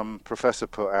that some professor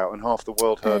put out, and half the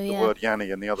world heard the word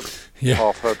Yanni and the other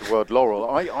half heard the word Laurel?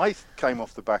 I came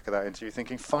off the back of that interview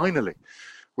thinking, finally,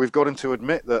 we've got him to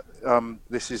admit that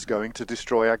this is going to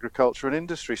destroy agriculture and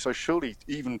industry. So surely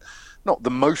even not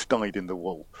the most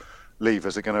dyed-in-the-wool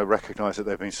leavers are going to recognise that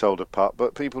they've been sold a pup,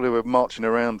 but people who are marching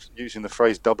around using the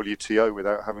phrase WTO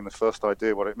without having the first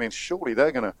idea what it means, surely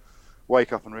they're going to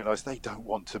wake up and realise they don't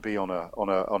want to be on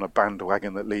a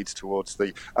bandwagon that leads towards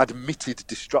the admitted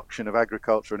destruction of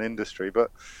agriculture and industry. But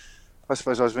I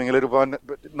suppose I was being a little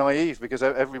bit naive, because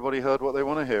everybody heard what they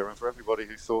want to hear, and for everybody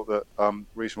who thought that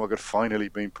Rees-Mogg had finally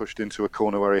been pushed into a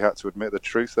corner where he had to admit the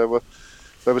truth, there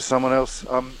was someone else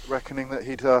reckoning that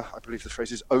he'd, I believe the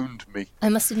phrase is, owned me. I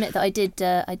must admit that I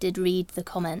did read the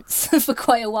comments for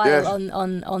quite a while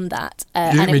on that.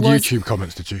 You didn't read YouTube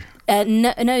comments, did you?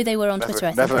 No, they were on Twitter.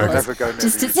 I think never go near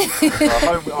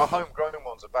YouTube. Our homegrown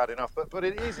ones are bad enough, but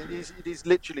it is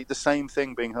literally the same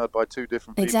thing being heard by two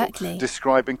different people,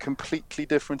 describing completely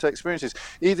different experiences.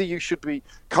 Either you should be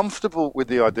comfortable with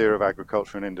the idea of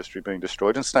agriculture and industry being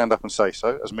destroyed and stand up and say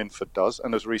so, as Minford does,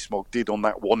 and as Rees-Mogg did on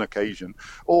that one occasion,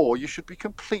 or you should be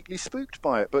completely spooked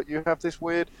by it. But you have this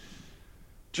weird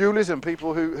dualism.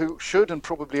 People who should and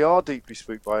probably are deeply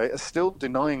spooked by it are still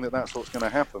denying that that's what's going to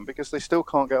happen, because they still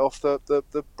can't get off the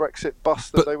Brexit bus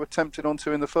that they were tempted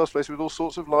onto in the first place with all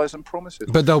sorts of lies and promises.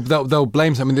 But they'll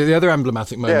blame something. The other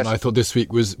emblematic moment I thought this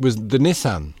week was the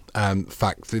Nissan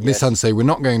fact. The Nissan say we're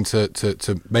not going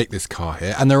to make this car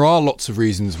here, and there are lots of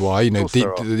reasons why.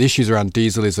 The issues around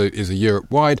diesel is a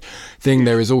Europe-wide thing.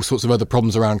 There is all sorts of other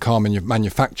problems around car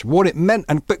manufacture. What it meant,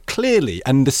 but clearly,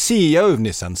 and the CEO of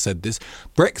Nissan said this,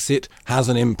 Brexit has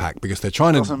an impact because they're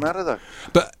trying to... Doesn't matter though.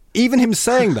 But even him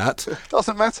saying that...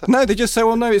 doesn't matter. No, they just say,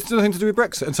 well, no, it's nothing to do with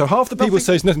Brexit. And so half the people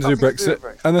say it's nothing to do with Brexit,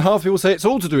 and then half the people say it's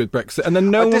all to do with Brexit, and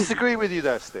then I disagree with you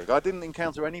there, Stig. I didn't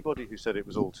encounter anybody who said it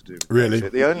was all to do with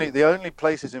Brexit. The only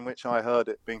places in which I heard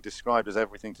it being described as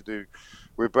everything to do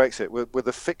with Brexit were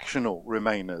the fictional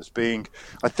Remainers being...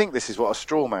 I think this is what a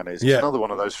straw man is. It's another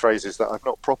one of those phrases that I've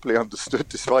not properly understood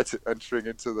despite it entering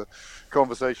into the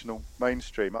conversational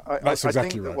mainstream. I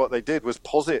think that what they did was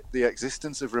posit the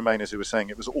existence of Remainers who were saying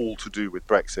it was all to do with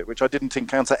Brexit, which I didn't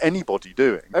encounter anybody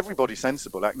doing. Everybody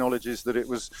sensible acknowledges that it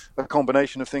was a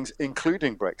combination of things,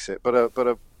 including Brexit, but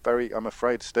a very, I'm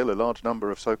afraid, still a large number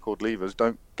of so-called leavers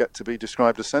don't get to be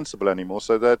described as sensible anymore,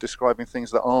 so they're describing things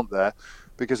that aren't there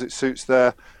because it suits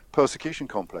their persecution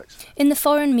complex. In the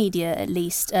foreign media, at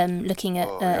least, looking at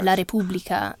La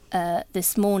Repubblica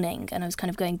this morning, and I was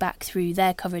kind of going back through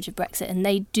their coverage of Brexit, and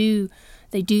they do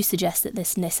suggest that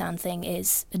this Nissan thing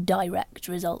is a direct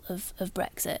result of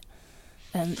Brexit.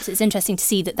 So it's interesting to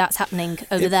see that that's happening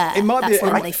over there. It might that's be,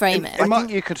 the way they frame it. I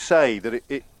think you could say that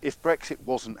if Brexit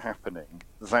wasn't happening,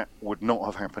 that would not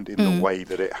have happened in the way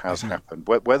that it has happened.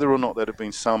 Whether or not there'd have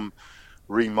been some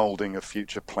remoulding of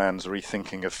future plans,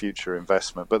 rethinking of future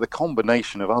investment, but the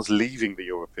combination of us leaving the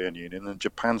European Union and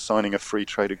Japan signing a free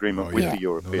trade agreement with the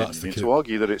European Union, to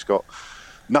argue that it's got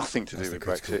nothing to do with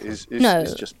Brexit is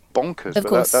just bonkers.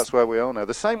 But that's where we are now.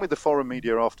 The same with the foreign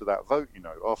media after that vote,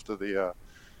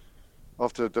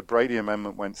 after the Brady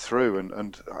Amendment went through,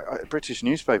 and British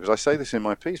newspapers, I say this in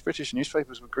my piece, British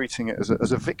newspapers were greeting it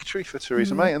as a victory for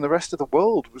Theresa May, and the rest of the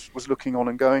world was looking on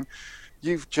and going,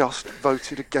 you've just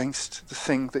voted against the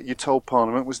thing that you told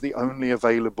Parliament was the only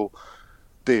available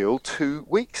deal 2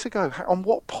 weeks ago. On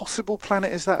what possible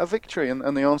planet is that a victory?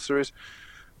 And the answer is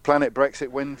Planet Brexit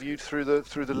when viewed through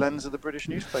the lens of the British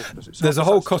newspapers. There's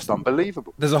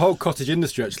unbelievable. There's a whole cottage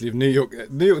industry actually of New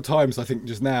York Times. I think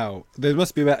just now there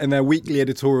must be about in their weekly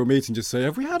editorial meeting just say,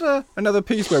 have we had another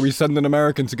piece where we send an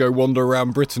American to go wander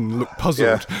around Britain and look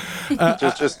puzzled? Yeah.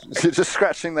 just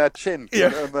scratching their chin.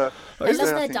 Yeah. I love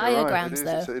their diagrams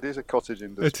though. It is a cottage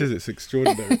industry. It is. It's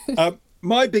extraordinary.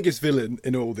 My biggest villain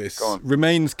in all this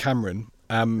remains Cameron.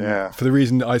 For the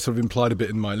reason that I sort of implied a bit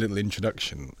in my little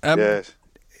introduction. Yes.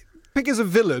 Pick as a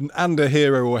villain and a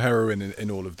hero or heroine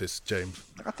in all of this, James.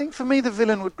 I think for me the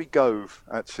villain would be Gove,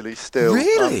 actually, still.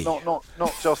 Really? Not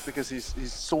just because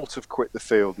he's sort of quit the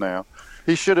field now.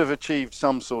 He should have achieved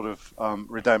some sort of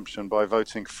redemption by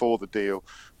voting for the deal,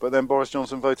 but then Boris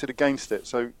Johnson voted against it.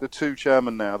 So the two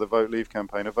chairmen now, the Vote Leave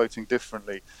campaign, are voting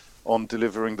differently on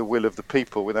delivering the will of the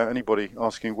people without anybody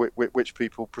asking which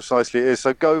people precisely it is.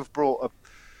 So Gove brought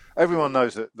everyone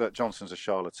knows that Johnson's a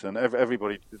charlatan.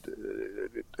 Everybody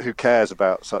who cares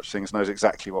about such things knows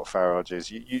exactly what Farage is.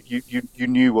 You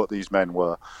knew what these men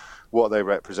were, what they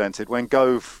represented. When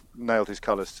Gove nailed his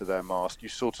colours to their mast, you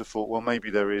sort of thought, well,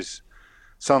 maybe there is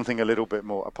something a little bit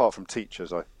more, apart from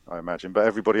teachers, I imagine, but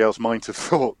everybody else might have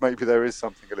thought maybe there is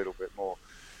something a little bit more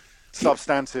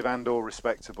substantive and or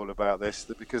respectable about this,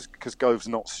 because Gove's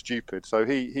not stupid. So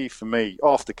he for me,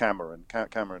 after Cameron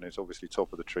is obviously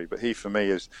top of the tree, but he for me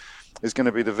is going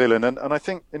to be the villain. And I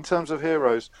think in terms of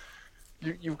heroes,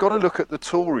 you've got to look at the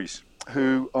Tories,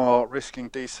 who are risking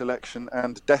deselection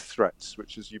and death threats,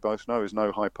 which, as you both know, is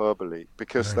no hyperbole,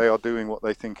 because they are doing what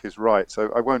they think is right.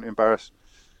 So I won't embarrass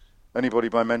anybody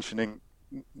by mentioning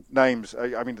names.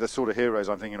 I mean, the sort of heroes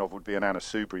I'm thinking of would be an Anna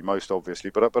Soubry, most obviously.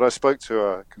 But I spoke to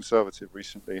a Conservative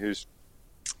recently whose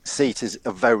seat is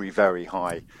a very, very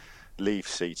high Leave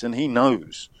seat, and he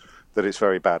knows that it's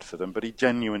very bad for them, but he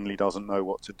genuinely doesn't know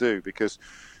what to do, because,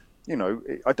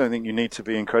 I don't think you need to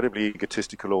be incredibly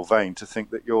egotistical or vain to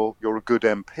think that you're a good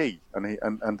MP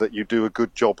and that you do a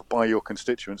good job by your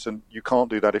constituents, and you can't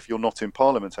do that if you're not in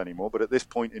Parliament anymore. But at this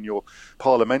point in your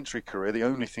parliamentary career, the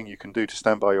only thing you can do to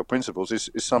stand by your principles is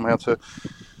somehow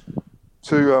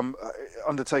to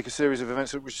undertake a series of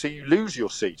events that will see you lose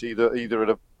your seat, either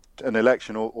at an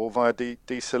election or via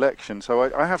deselection. So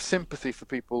I have sympathy for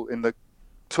people in the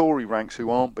Tory ranks who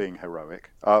aren't being heroic,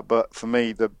 but for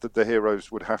me the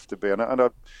heroes would have to be, and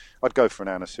I'd go for an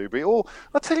Anna Soubry. Or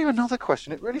I'll tell you another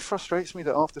question. It really frustrates me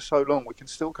that after so long we can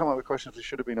still come up with questions we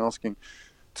should have been asking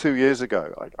 2 years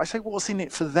ago. I say, what's in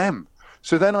it for them?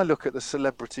 So then I look at the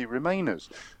celebrity remainers,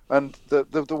 and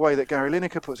the way that Gary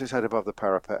Lineker puts his head above the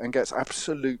parapet and gets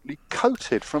absolutely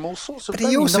coated from all sorts of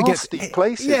very nasty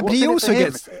places. Yeah, but he also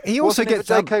gets What's in it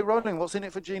for J.K. Rowling? What's in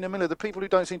it for Gina Miller? The people who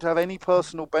don't seem to have any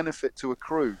personal benefit to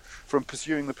accrue from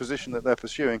pursuing the position that they're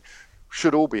pursuing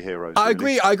should all be heroes. I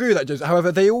agree with that, James.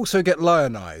 However, they also get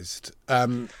lionised.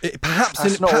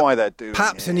 Why they're doing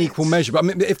perhaps it. in equal measure. But I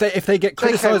mean, if they get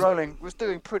criticised, J.K. Rowling was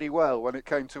doing pretty well when it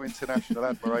came to international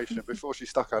admiration before she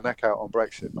stuck her neck out on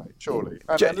Brexit, mate. Surely.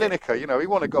 And Lineker, he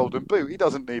won a Golden Boot. He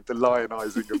doesn't need the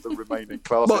lionising of the remaining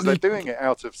classes. They're doing it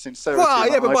out of sincerity. Well,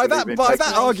 yeah, but by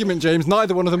that argument, James,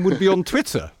 neither one of them would be on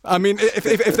Twitter. I mean,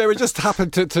 if they were just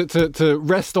happened to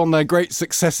rest on their great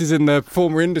successes in their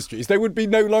former industries, they would be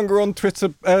no longer on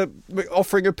Twitter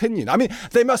offering opinion. I mean,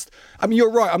 they must. I mean,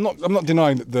 you're right. I'm not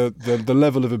denying that the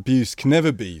level of abuse can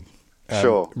never be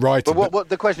right. But what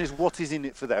the question is, what is in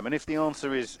it for them? And if the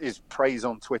answer is praise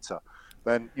on Twitter,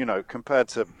 then compared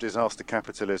to disaster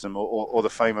capitalism or the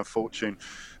fame and fortune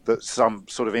that some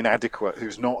sort of inadequate,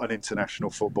 who's not an international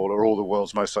footballer or the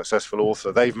world's most successful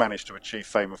author, they've managed to achieve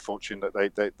fame and fortune that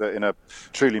that in a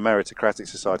truly meritocratic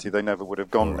society they never would have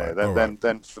gone there.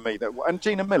 Then for me, and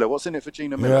Gina Miller, what's in it for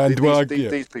Gina Miller?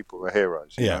 These people are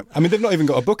heroes. Yeah, know? I mean, they've not even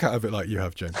got a book out of it like you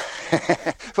have, James.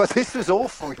 But this was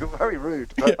awful. You're very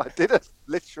rude. But I did a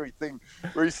literary thing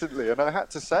recently, and I had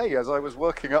to say, as I was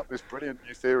working up this brilliant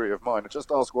new theory of mine, I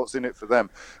just asked what's in it for them.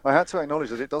 I had to acknowledge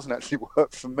that it doesn't actually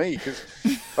work for me, because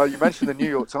you mentioned the New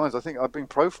York Times. I think I've been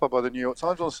profiled by the New York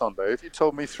Times on Sunday. If you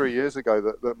told me 3 years ago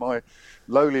that my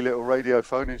lowly little radio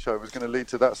phone-in show was going to lead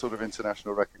to that sort of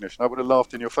international recognition, I would have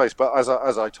laughed in your face. But as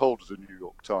I told the New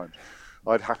York Times,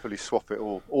 I'd happily swap it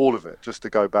all of it, just to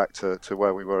go back to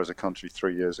where we were as a country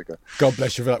 3 years ago. God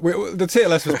bless you for that. The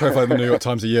TLS was profiled in the New York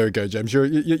Times a year ago, James.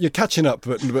 You're catching up,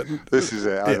 but this is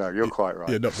it. I know you're quite right.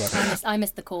 You're not right. I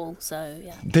missed the call, so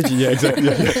yeah. Did you? Yeah, exactly.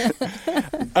 Yeah.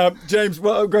 James,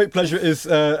 what a great pleasure it is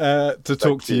to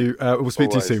talk to you. We'll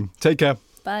speak Always. to you soon. Take care.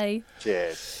 Bye.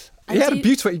 Cheers. He had a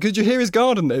beautiful. Could you hear his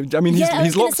garden there? I mean,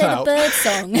 he's locked out. The bird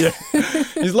song. Yeah,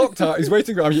 he's locked out. He's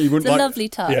waiting. I mean, he wouldn't it's a lovely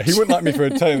touch. Yeah, he wouldn't like me for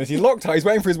telling this. He's locked out. He's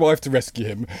waiting for his wife to rescue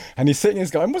him, and he's sitting.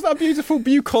 He's going, "Was that a beautiful,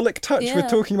 bucolic touch?" Yeah. We're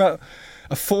talking about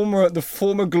the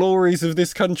former glories of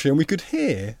this country, and we could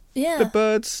hear the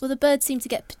birds. Well, the birds seemed to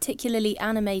get particularly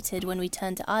animated when we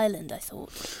turned to Ireland. I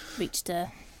thought reached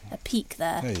a peak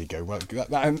there. There you go. Well,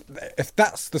 if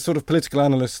that's the sort of political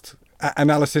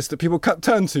analysis that people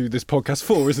turn to this podcast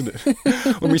for, isn't it?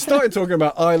 When we started talking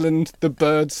about Ireland, the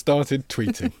birds started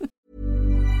tweeting.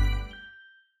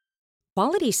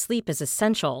 Quality sleep is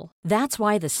essential. That's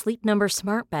why the Sleep Number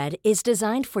Smart Bed is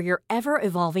designed for your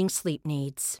ever-evolving sleep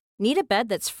needs. Need a bed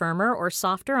that's firmer or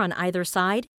softer on either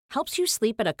side? Helps you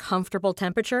sleep at a comfortable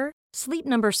temperature? Sleep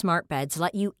Number Smart Beds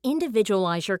let you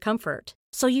individualize your comfort,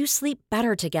 so you sleep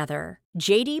better together.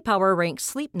 J.D. Power ranks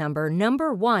Sleep Number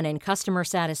number 1 in customer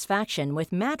satisfaction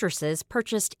with mattresses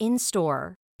purchased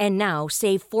in-store. And now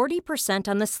save 40%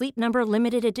 on the Sleep Number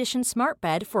Limited Edition Smart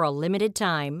Bed for a limited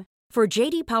time. For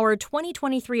J.D. Power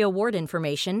 2023 award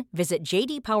information, visit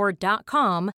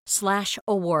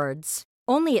jdpower.com/awards.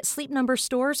 Only at Sleep Number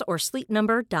stores or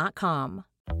sleepnumber.com.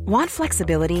 Want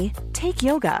flexibility? Take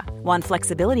yoga. Want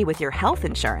flexibility with your health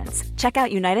insurance? Check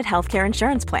out United Healthcare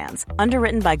Insurance Plans.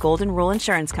 Underwritten by Golden Rule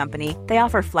Insurance Company, they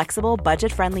offer flexible,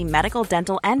 budget-friendly medical,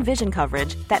 dental, and vision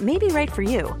coverage that may be right for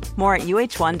you. More at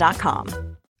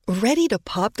uh1.com. Ready to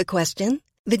pop the question?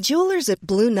 The jewelers at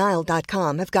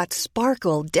BlueNile.com have got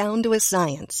sparkle down to a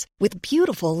science with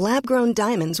beautiful lab-grown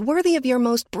diamonds worthy of your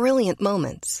most brilliant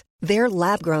moments. Their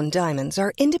lab-grown diamonds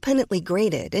are independently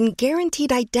graded and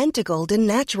guaranteed identical to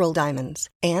natural diamonds,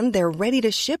 and they're ready to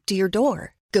ship to your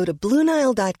door. Go to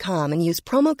BlueNile.com and use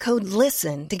promo code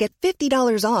LISTEN to get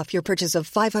 $50 off your purchase of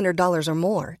 $500 or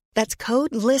more. That's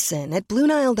code LISTEN at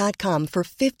BlueNile.com for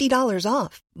 $50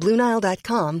 off.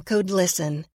 BlueNile.com, code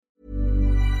LISTEN.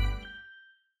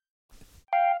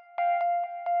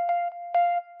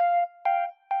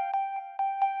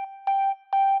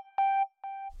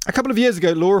 A couple of years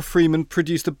ago, Laura Freeman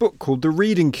produced a book called The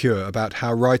Reading Cure about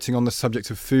how writing on the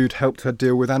subject of food helped her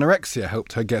deal with anorexia,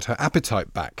 helped her get her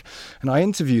appetite back. And I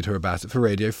interviewed her about it for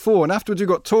Radio 4, and afterwards we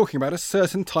got talking about a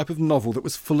certain type of novel that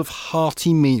was full of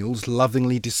hearty meals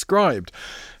lovingly described,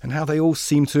 and how they all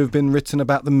seem to have been written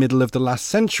about the middle of the last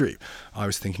century. I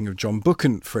was thinking of John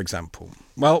Buchan, for example.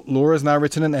 Well, Laura's now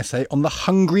written an essay on the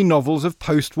hungry novels of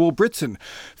post-war Britain,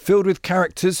 filled with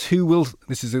characters who will,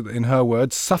 this is in her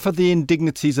words, suffer the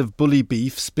indignities of bully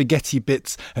beef, spaghetti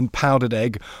bits and powdered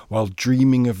egg while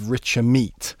dreaming of richer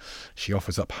meat. She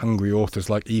offers up hungry authors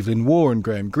like Evelyn Waugh and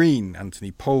Graham Greene,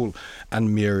 Anthony Powell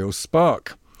and Muriel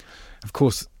Spark. Of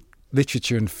course,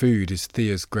 literature and food is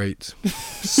Thea's great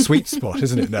sweet spot,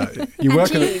 isn't it? Now, you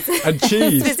work cheese. And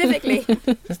cheese. Specifically.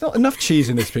 There's not enough cheese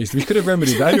in this piece. We could have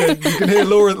remedied that. Anyway, you can hear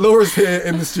Laura's here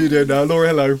in the studio now. Laura,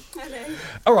 hello. Hello.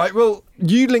 All right, well,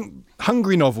 you link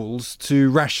hungry novels to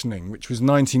rationing, which was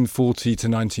 1940 to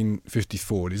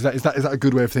 1954. Is that a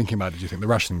good way of thinking about it, do you think, the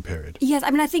rationing period? Yes, I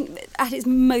mean, I think at its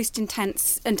most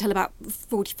intense until about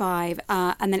 45,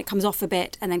 and then it comes off a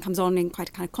bit and then comes on in quite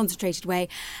a kind of concentrated way,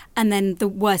 and then the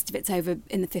worst of it's over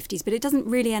in the 50s, but it doesn't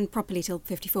really end properly till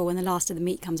 54 when the last of the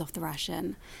meat comes off the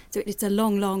ration. So it's a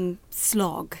long, long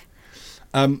slog.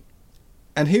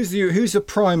 And who's a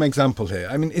prime example here?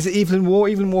 I mean, is it Evelyn Waugh?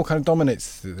 Evelyn Waugh kind of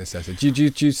dominates this essay. Do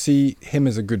you see him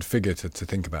as a good figure to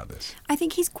think about this? I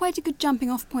think he's quite a good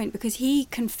jumping-off point because he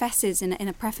confesses in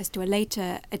a preface to a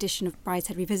later edition of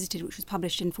Brideshead Revisited, which was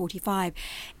published in 1945.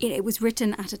 It was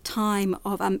written at a time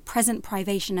of present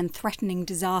privation and threatening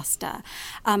disaster.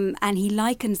 And he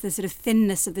likens the sort of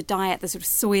thinness of the diet, the sort of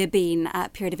soya bean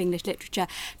period of English literature,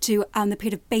 to the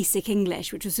period of basic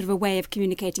English, which was sort of a way of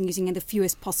communicating using the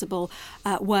fewest possible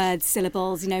words,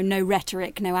 syllables, no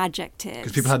rhetoric, no adjectives.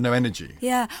 Because people had no energy.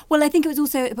 Yeah. Well, I think it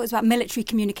was about military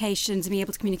communications and being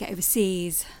able to communicate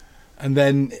overseas. And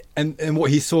then, and what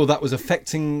he saw that was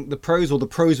affecting the prose, or the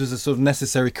prose was a sort of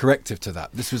necessary corrective to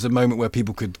that. This was a moment where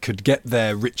people could get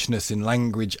their richness in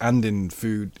language and in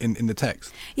food in the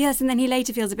text. Yes, and then he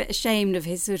later feels a bit ashamed of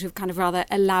his sort of kind of rather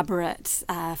elaborate,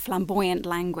 flamboyant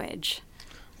language.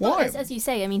 Why? Well, as you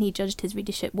say, I mean, he judged his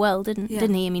readership well, didn't he?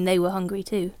 I mean, they were hungry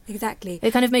too. Exactly.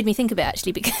 It kind of made me think a bit,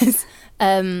 actually, because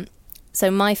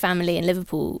so my family in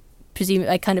Liverpool,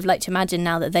 I kind of like to imagine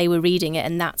now that they were reading it,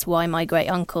 and that's why my great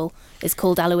uncle is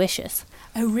called Aloysius.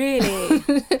 Oh, really?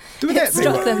 It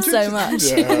struck them so much.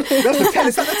 Yeah.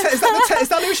 Is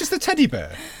that Aloysius the teddy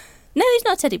bear? No, he's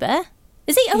not a teddy bear.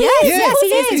 Is he? Oh, yes, he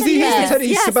is. he is.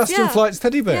 He's Sebastian Flight's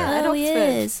teddy bear. Yeah, Oh, he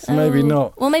is. So maybe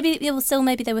not. Well, maybe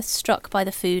they were struck by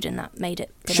the food, and that made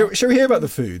it. Shall we hear about the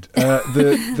food?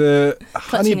 The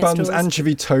honey buns, straws.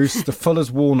 anchovy toast, the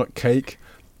Fuller's walnut cake.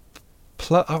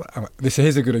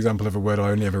 Here's a good example of a word I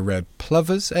only ever read.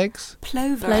 Plover's eggs?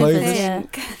 Plover. It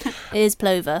is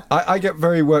plover. I get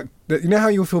very worked. You know how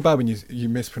you feel bad when you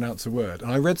mispronounce a word?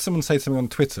 And I read someone say something on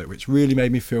Twitter which really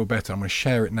made me feel better. I'm going to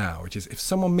share it now, which is if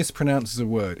someone mispronounces a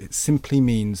word, it simply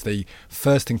means they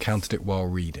first encountered it while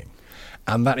reading.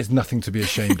 And that is nothing to be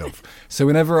ashamed of. So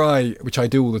whenever which I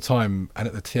do all the time, and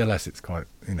at the TLS it's quite,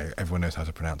 everyone knows how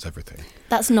to pronounce everything.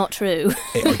 That's not true.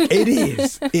 It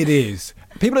is.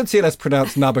 People at TLS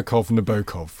pronounce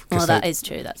Nabokov. Well, that is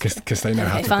true. Because they know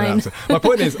how to pronounce it. My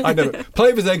point is, I know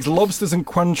Plover's eggs, lobsters and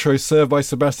Cointreau served by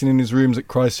Sebastian in his rooms at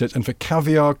Christchurch, and for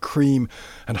caviar, cream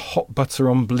and hot butter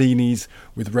on blinis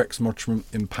with Rex Mottram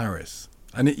in Paris.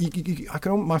 And I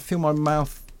can feel my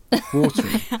mouth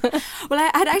watering. Well,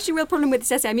 I had actually a real problem with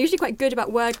this essay. I'm usually quite good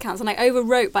about word counts, and I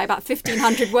overwrote by about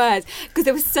 1,500 words because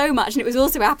there was so much, and it was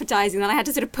also appetising. And I had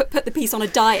to sort of put the piece on a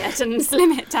diet and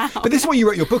slim it down. But this is what you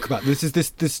wrote your book about. This is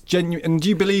this genuine. And do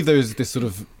you believe there's this sort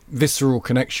of visceral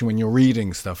connection when you're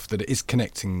reading stuff that it is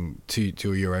connecting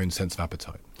to your own sense of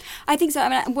appetite? I think so. I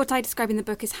mean, what I describe in the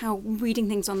book is how reading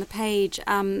things on the page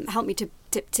helped me to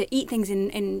eat things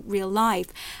in real life.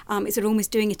 It's sort of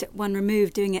almost doing it at one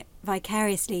remove, doing it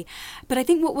vicariously. But I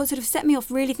think what sort of set me off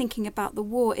really thinking about the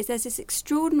war is there's this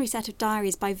extraordinary set of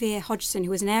diaries by Vere Hodgson, who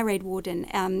was an air raid warden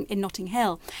in Notting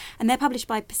Hill. And they're published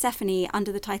by Persephone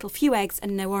under the title Few Eggs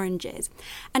and No Oranges.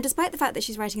 And despite the fact that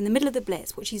she's writing in the middle of the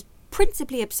Blitz, what she's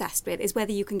principally obsessed with is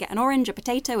whether you can get an orange, a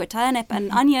potato, a turnip, an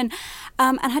onion.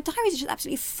 And her diaries are just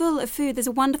absolutely full of food. There's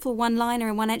a wonderful one-liner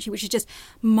in one entry which is just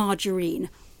margarine.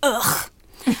 Ugh.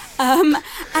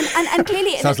 And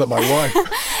clearly sounds like my wife.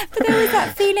 But there is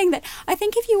that feeling that I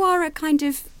think if you are a kind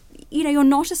of, you're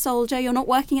not a soldier, you're not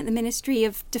working at the Ministry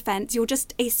of Defence, you're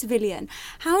just a civilian.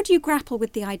 How do you grapple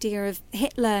with the idea of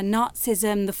Hitler,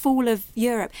 Nazism, the fall of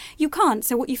Europe? You can't.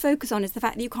 So what you focus on is the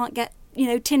fact that you can't get,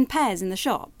 tin pears in the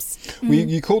shops. Well,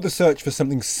 you call the search for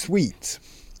something sweet.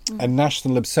 A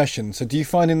national obsession. So do you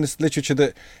find in this literature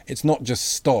that it's not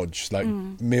just stodge, like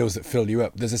meals that fill you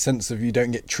up? There's a sense of you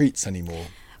don't get treats anymore.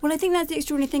 Well, I think that's the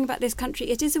extraordinary thing about this country.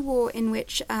 It is a war in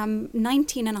which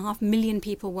 19.5 million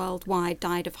people worldwide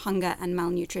died of hunger and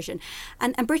malnutrition.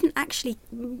 And Britain actually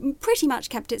pretty much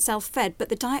kept itself fed, but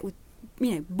the diet was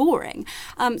boring.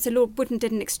 So Lord Wootton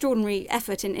did an extraordinary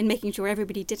effort in making sure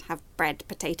everybody did have bread,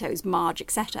 potatoes, marge,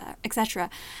 etc.,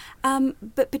 etc.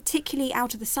 But particularly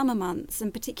out of the summer months,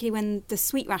 and particularly when the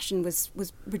sweet ration was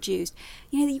reduced,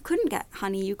 you couldn't get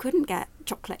honey, you couldn't get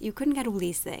chocolate, you couldn't get all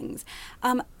these things.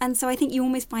 And so I think you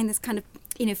almost find this kind of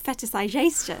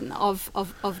fetishization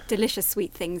of delicious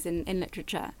sweet things in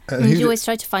literature. You always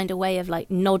try to find a way of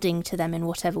nodding to them in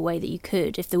whatever way that you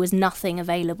could. If there was nothing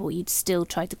available, you'd still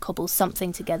try to cobble something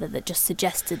together that just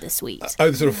suggested the sweet.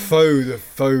 The sort of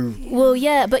faux. Well,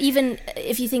 yeah, but even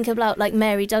if you think about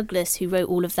Mary Douglas, who wrote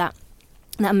all of that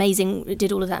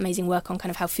did all of that amazing work on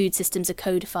kind of how food systems are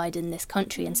codified in this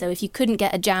country. And so if you couldn't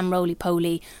get a jam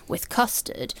roly-poly with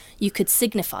custard, you could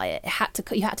signify it.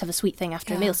 You had to have a sweet thing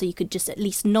after a meal, so you could just at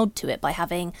least nod to it by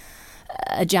having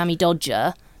a jammy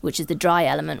dodger, which is the dry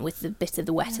element with the bit of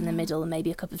the wet in the middle and maybe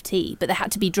a cup of tea. But they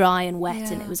had to be dry and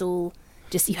wet, and it was all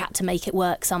just, you had to make it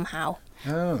work somehow.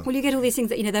 Oh. Well, you get all these things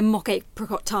that, they're mock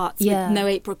apricot tarts with no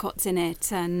apricots in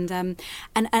it. And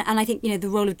I think, the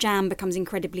role of jam becomes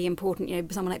incredibly important.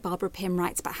 Someone like Barbara Pym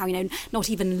writes about how, not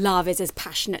even love is as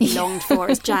passionately longed for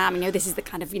as jam. This is the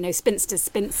kind of, spinster's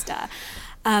spinster.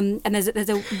 And there's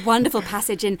a wonderful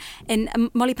passage in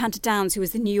Molly Panter Downs, who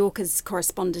was the New Yorker's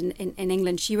correspondent in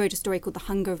England. She wrote a story called The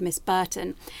Hunger of Miss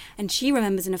Burton, and she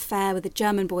remembers an affair with a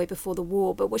German boy before the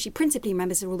war, but what she principally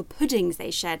remembers are all the puddings they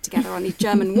shared together on these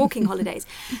German walking holidays.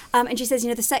 And she says,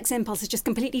 the sex impulse has just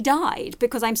completely died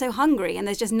because I'm so hungry and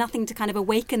there's just nothing to kind of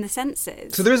awaken the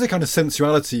senses. So there is a kind of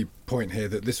sensuality point here,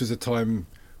 that this was a time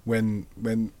when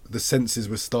the senses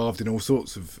were starved in all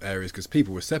sorts of areas because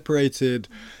people were separated.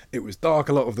 It was dark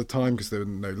a lot of the time because there were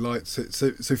no lights.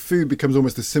 So food becomes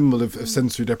almost a symbol of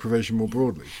sensory deprivation more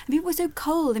broadly. And people were so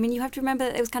cold. I mean, you have to remember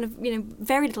that there was kind of,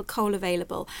 very little coal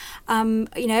available.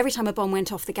 Every time a bomb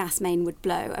went off, the gas main would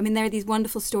blow. I mean, there are these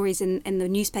wonderful stories in the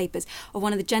newspapers of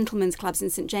one of the gentlemen's clubs in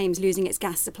St James losing its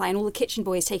gas supply, and all the kitchen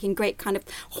boys taking great kind of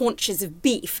haunches of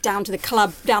beef down to the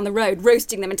club down the road,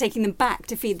 roasting them and taking them back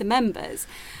to feed the members.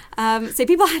 So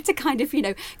people had to kind of,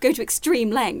 go to extreme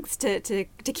lengths to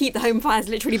keep the home fires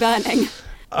literally burning.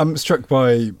 I'm struck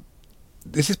by,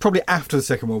 this is probably after the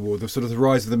Second World War, the sort of the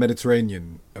rise of the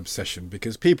Mediterranean obsession,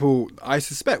 because people, I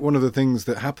suspect one of the things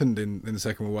that happened in the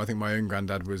Second World War, I think my own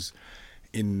granddad was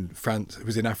in France,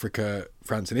 was in Africa,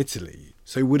 France and Italy,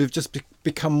 so would have just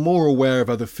become more aware of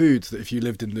other foods that if you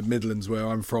lived in the Midlands where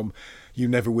I'm from, you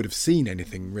never would have seen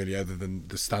anything really other than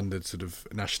the standard sort of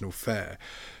national fare.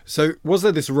 So was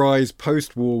there this rise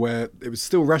post-war where it was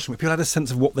still rational, where people had a sense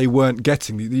of what they weren't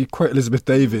getting? You quote Elizabeth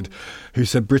David, who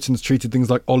said Britain's treated things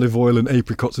like olive oil and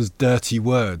apricots as dirty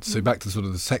words. So back to sort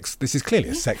of the sex, this is clearly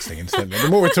a sex thing incidentally. The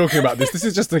more we're talking about this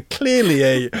is just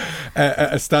clearly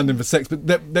a stand-in for sex. But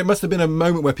there must have been a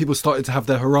moment where people started to have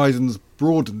their horizons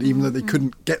broadened, even though they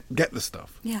couldn't get the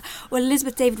stuff. Yeah. Well,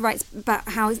 Elizabeth David writes about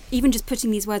how even just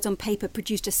putting these words on paper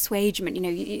produced assuagement.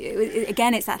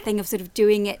 Again, it's that thing of sort of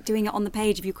doing it on the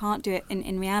page if you can't do it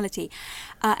in reality.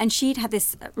 And she'd had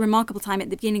this remarkable time at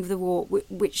the beginning of the war,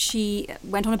 which she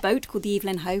went on a boat called the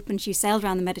Evelyn Hope, and she sailed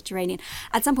around the Mediterranean.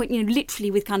 At some point, literally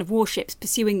with kind of warships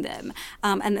pursuing them,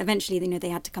 and eventually, they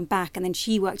had to come back. And then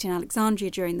she worked in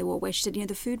Alexandria during the war, where she said,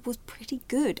 the food was pretty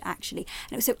good actually,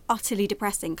 and it was so utterly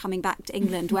depressing coming back to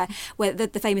England, where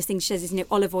the famous thing she says is,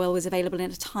 olive oil was available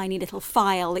in a tiny little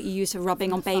phial that you use for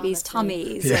rubbing on babies'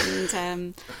 tummies,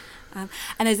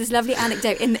 and there's this lovely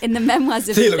anecdote in the memoirs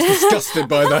of... He looks disgusted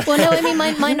by that. Well, no, I mean,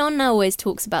 my nonna always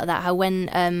talks about that, how when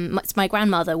my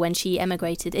grandmother, when she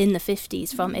emigrated in the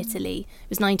 50s from Italy, it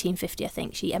was 1950, I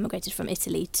think, she emigrated from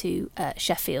Italy to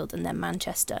Sheffield and then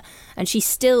Manchester, and she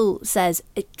still says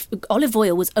olive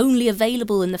oil was only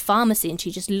available in the pharmacy, and she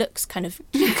just looks kind of...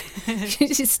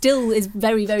 she still is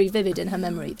very, very vivid in her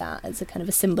memory, that as a kind of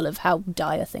a symbol of how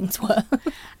dire things were.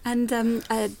 And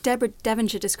Deborah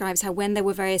Devonshire describes how when there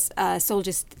were various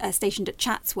soldiers stationed at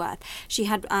Chatsworth, she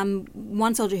had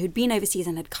one soldier who'd been overseas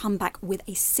and had come back with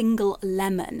a single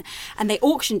lemon, and they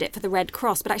auctioned it for the Red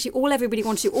Cross, but actually everybody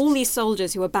wanted to, all these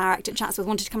soldiers who were barracked at Chatsworth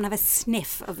wanted to come and have a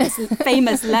sniff of this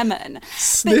famous lemon.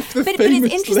 But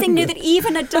it's interesting that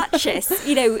even a duchess,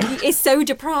 is so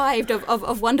deprived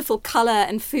of wonderful colour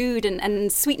and food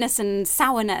and sweetness and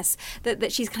sourness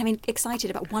that she's kind of excited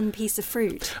about one piece of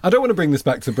fruit. I don't want to bring this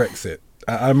back to Brexit.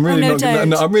 I'm really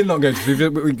not going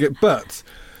to. But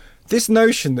this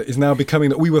notion that is now becoming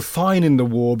that we were fine in the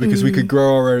war because we could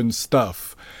grow our own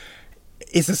stuff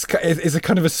is a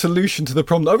kind of a solution to the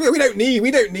problem. We don't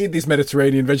need these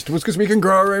Mediterranean vegetables because we can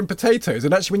grow our own potatoes.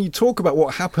 And actually, when you talk about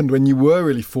what happened when you were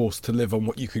really forced to live on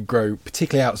what you could grow,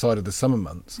 particularly outside of the summer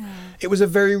months, it was a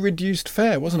very reduced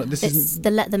fare, wasn't it? It's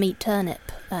the let them eat turnip.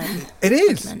 It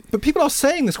is, argument. But people are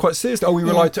saying this quite seriously. We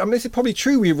rely. This is probably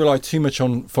true. We rely too much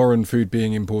on foreign food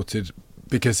being imported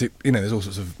because there's all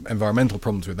sorts of environmental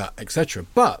problems with that, etc.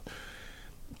 But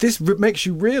this makes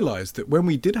you realise that when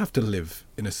we did have to live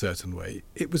in a certain way,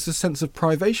 it was a sense of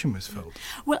privation was felt.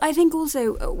 Well, I think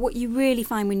also what you really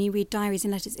find when you read diaries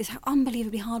and letters is how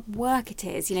unbelievably hard work it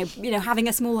is, having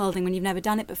a small holding when you've never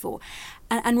done it before.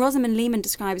 And Rosamund Lehman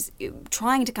describes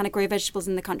trying to kind of grow vegetables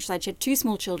in the countryside. She had 2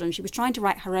 small children. She was trying to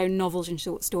write her own novels and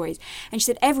short stories. And she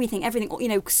said, everything,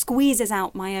 squeezes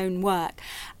out my own work.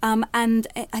 And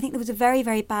I think there was a very,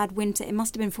 very bad winter. It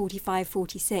must have been 45,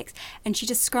 46. And she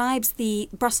describes the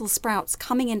Brussels sprouts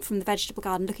coming in from the vegetable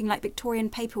garden looking like Victorian in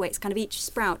paperweights, kind of each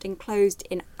sprout enclosed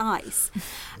in ice.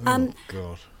 Oh,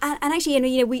 God. And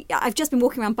actually, I've just been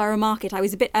walking around Borough Market. I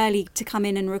was a bit early to come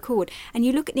in and record. And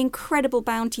you look at the incredible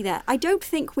bounty there. I don't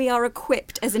think we are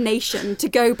equipped as a nation to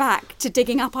go back to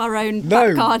digging up our own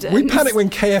back gardens. We panic when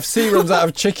KFC runs out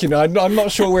of chicken. I'm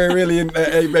not sure we're really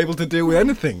able to deal with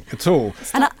anything at all.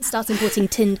 Start importing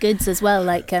tinned goods as well,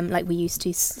 like we used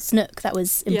to. Snook, that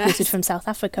was imported from South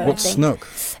Africa. What's I think. snook?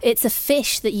 It's a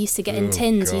fish that used to get in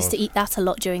tins. God. We used to eat that a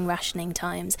lot during rationing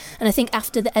times. And I think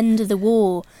after the end of the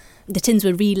war, the tins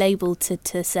were relabelled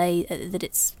to say that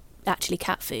it's actually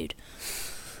cat food.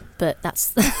 But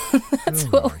that's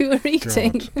what we were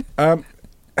eating.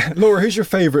 Laura, who's your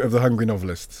favourite of the Hungry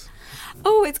novelists?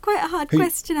 Oh, it's quite a hard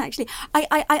question, actually.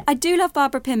 I do love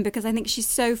Barbara Pym because I think she's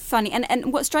so funny.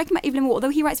 And what's striking about Evelyn Waugh, although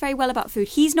he writes very well about food,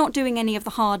 he's not doing any of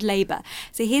the hard labour.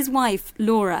 So his wife,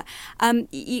 Laura,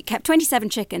 kept 27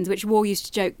 chickens, which Waugh used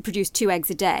to joke produced 2 eggs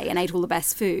a day and ate all the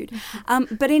best food.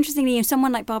 But interestingly,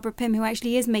 someone like Barbara Pym, who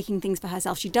actually is making things for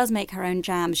herself, she does make her own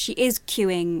jams, she is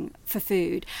queuing for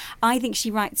food. I think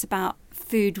she writes about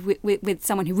food with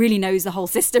someone who really knows the whole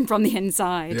system from the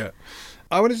inside. Yeah.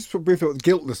 I want to just briefly about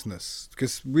guiltlessness,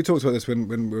 because we talked about this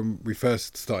when we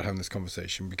first started having this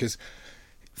conversation, because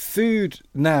food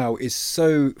now is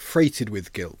so freighted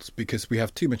with guilt because we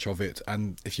have too much of it,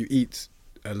 and if you eat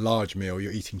a large meal,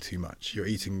 you're eating too much. You're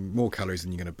eating more calories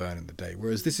than you're going to burn in the day.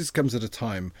 Whereas this comes at a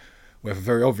time where, for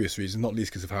very obvious reasons, not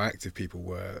least because of how active people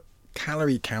were,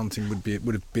 calorie counting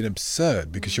would have been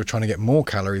absurd because you're trying to get more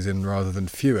calories in rather than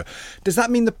fewer. Does that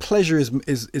mean the pleasure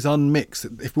is unmixed?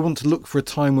 If we want to look for a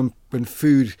time when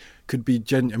food could be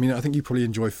genuine, I mean, I think you probably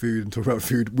enjoy food and talk about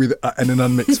food in an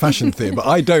unmixed fashion thing, but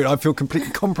I don't. I feel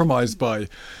completely compromised by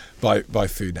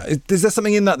food now. Is there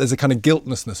something in that? There's a kind of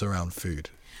guiltlessness around food.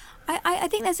 I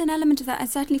think there's an element of that, and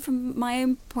certainly from my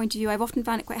own point of view, I've often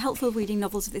found it quite helpful reading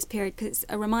novels of this period because it's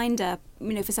a reminder,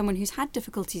 for someone who's had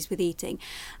difficulties with eating,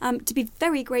 to be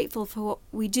very grateful for what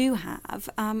we do have,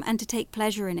 and to take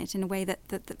pleasure in it in a way that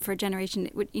for a generation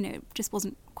it would, just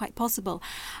wasn't quite possible.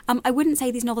 I wouldn't say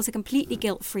these novels are completely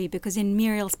guilt-free because in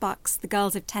Muriel Sparks, The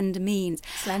Girls of Tender Means,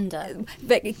 slender,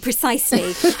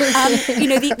 precisely.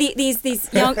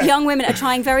 These young women are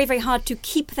trying very, very hard to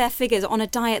keep their figures on a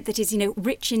diet that is,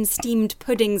 rich in steamed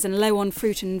puddings and low on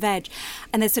fruit and veg,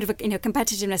 and there's sort of a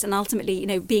competitiveness, and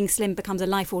ultimately, being slim becomes a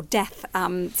life or death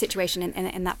situation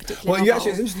in that particular novel. It's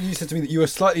interesting you said to me that you were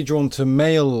slightly drawn to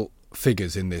male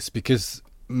figures in this because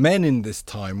men in this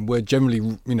time were generally,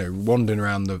 wandering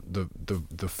around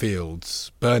the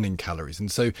fields, burning calories, and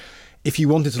so if you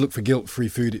wanted to look for guilt-free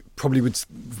food, it probably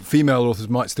female authors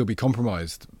might still be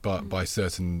compromised by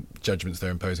certain judgments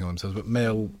they're imposing on themselves, but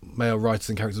male writers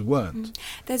and characters weren't.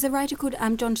 There's a writer called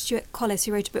John Stuart Collis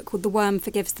who wrote a book called The Worm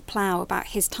Forgives the Plough about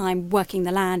his time working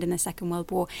the land in the Second World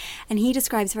War, and he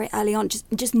describes very early on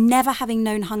just never having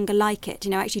known hunger like it,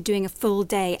 actually doing a full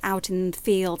day out in the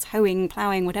fields, hoeing,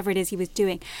 ploughing, whatever it is he was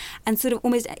doing, and sort of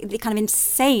almost the kind of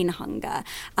insane hunger,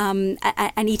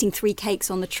 and eating 3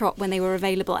 cakes on the trot when they were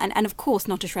available, and of course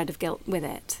not a shred of guilt with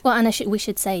it. Well, and we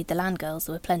should say the land girls,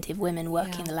 there were plenty of women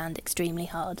working the land extremely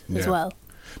hard as well.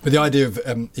 But the idea of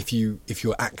if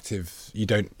you're active, you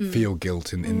don't feel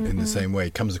guilt in the same way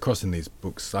comes across in these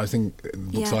books. I think the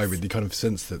books I read, you kind of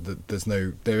sense that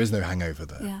there is no hangover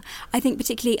there. Yeah, I think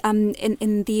particularly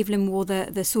in the Evelyn Waugh,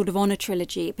 the Sword of Honour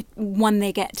trilogy, when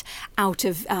they get out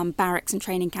of barracks and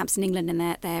training camps in England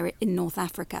and they're in North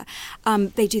Africa,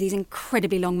 they do these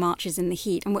incredibly long marches in the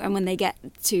heat, and when they get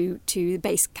to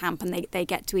base camp and they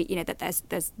get to eat, that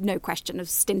there's no question of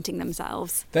stinting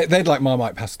themselves. They'd like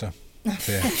Marmite pasta. I'm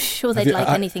sure they'd like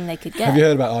anything they could get. Have you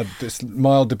heard about this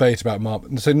mild debate about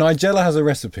Marmite? So Nigella has a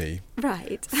recipe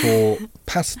for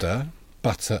pasta,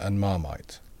 butter and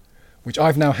Marmite, which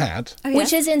I've now had. Oh, yeah?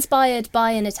 Which is inspired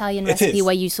by an Italian recipe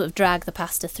where you sort of drag the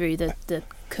pasta through the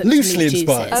cooked loosely meat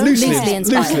inspired. juices. Loosely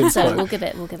inspired. So we'll give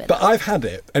it. But I've had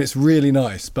it and it's really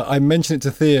nice. But I mention it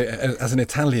to Thea as an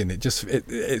Italian.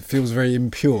 It feels very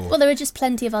impure. Well, there are just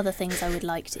plenty of other things I would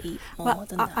like to eat more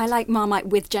than that. I like Marmite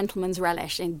with gentleman's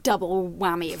relish in double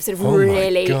whammy of sort of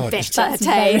really bitter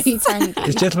taste.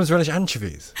 Is gentleman's relish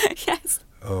anchovies? Yes.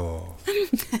 Oh,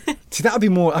 see, that would be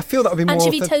more. I feel that would be more.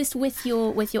 Anchovy toast with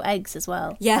your eggs as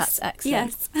well. Yes, that's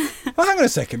excellent. Yes. Well, hang on a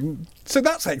second. So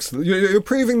that's excellent. You're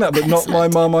proving that, but not my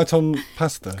Marmite on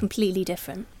pasta. Completely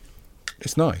different.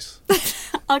 It's nice.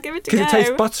 I'll give it a go. Because it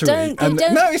tastes buttery. Don't.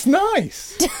 No, it's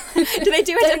nice. Do they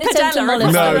do it at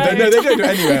Padella? No, they don't do it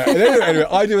anywhere. They don't do it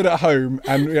anywhere. I do it at home,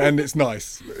 and it's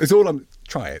nice. It's all.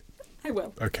 Try it. I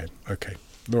will. Okay.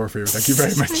 Laura Freeman, thank you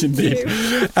very much indeed.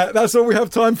 That's all we have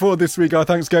time for this week. Our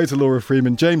thanks go to Laura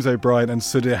Freeman, James O'Brien and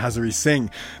Sudhir Hazari Singh.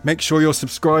 Make sure you're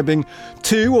subscribing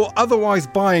to or otherwise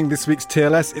buying this week's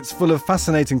TLS. It's full of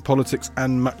fascinating politics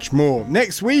and much more.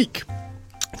 Next week,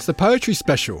 it's the poetry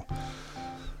special.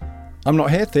 I'm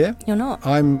not here, Thea. You're not.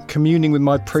 I'm communing with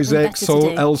my prosaic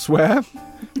soul elsewhere.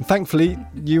 Thankfully,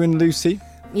 you and Lucy.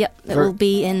 Yep, it will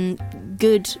be in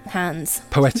good hands.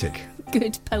 Poetic.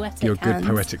 Good poetic You're hands.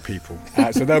 good poetic people.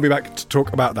 So they'll be back to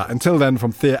talk about that. Until then,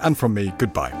 from Thea and from me,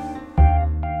 goodbye.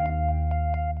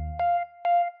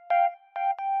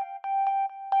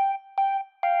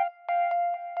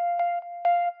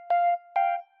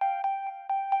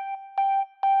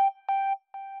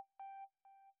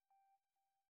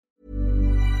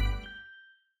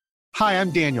 Hi,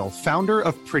 I'm Daniel, founder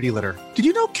of Pretty Litter. Did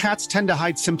you know cats tend to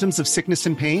hide symptoms of sickness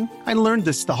and pain? I learned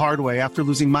this the hard way after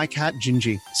losing my cat,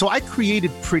 Gingy. So I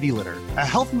created Pretty Litter, a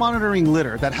health monitoring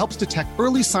litter that helps detect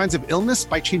early signs of illness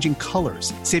by changing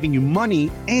colors, saving you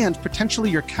money and potentially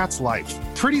your cat's life.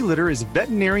 Pretty Litter is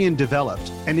veterinarian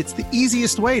developed, and it's the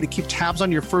easiest way to keep tabs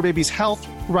on your fur baby's health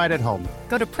right at home.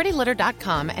 Go to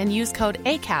prettylitter.com and use code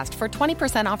ACAST for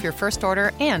 20% off your first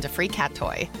order and a free cat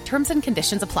toy. Terms and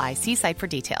conditions apply. See site for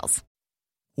details.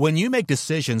 When you make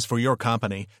decisions for your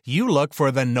company, you look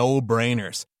for the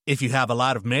no-brainers. If you have a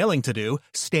lot of mailing to do,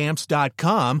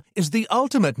 Stamps.com is the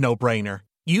ultimate no-brainer.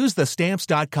 Use the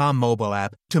Stamps.com mobile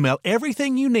app to mail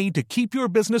everything you need to keep your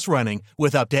business running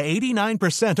with up to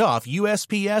 89% off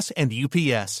USPS and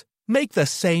UPS. Make the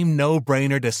same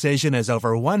no-brainer decision as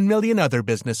over 1 million other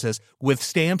businesses with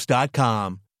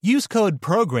Stamps.com. Use code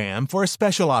PROGRAM for a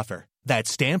special offer. That's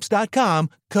Stamps.com,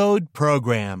 code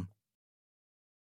PROGRAM.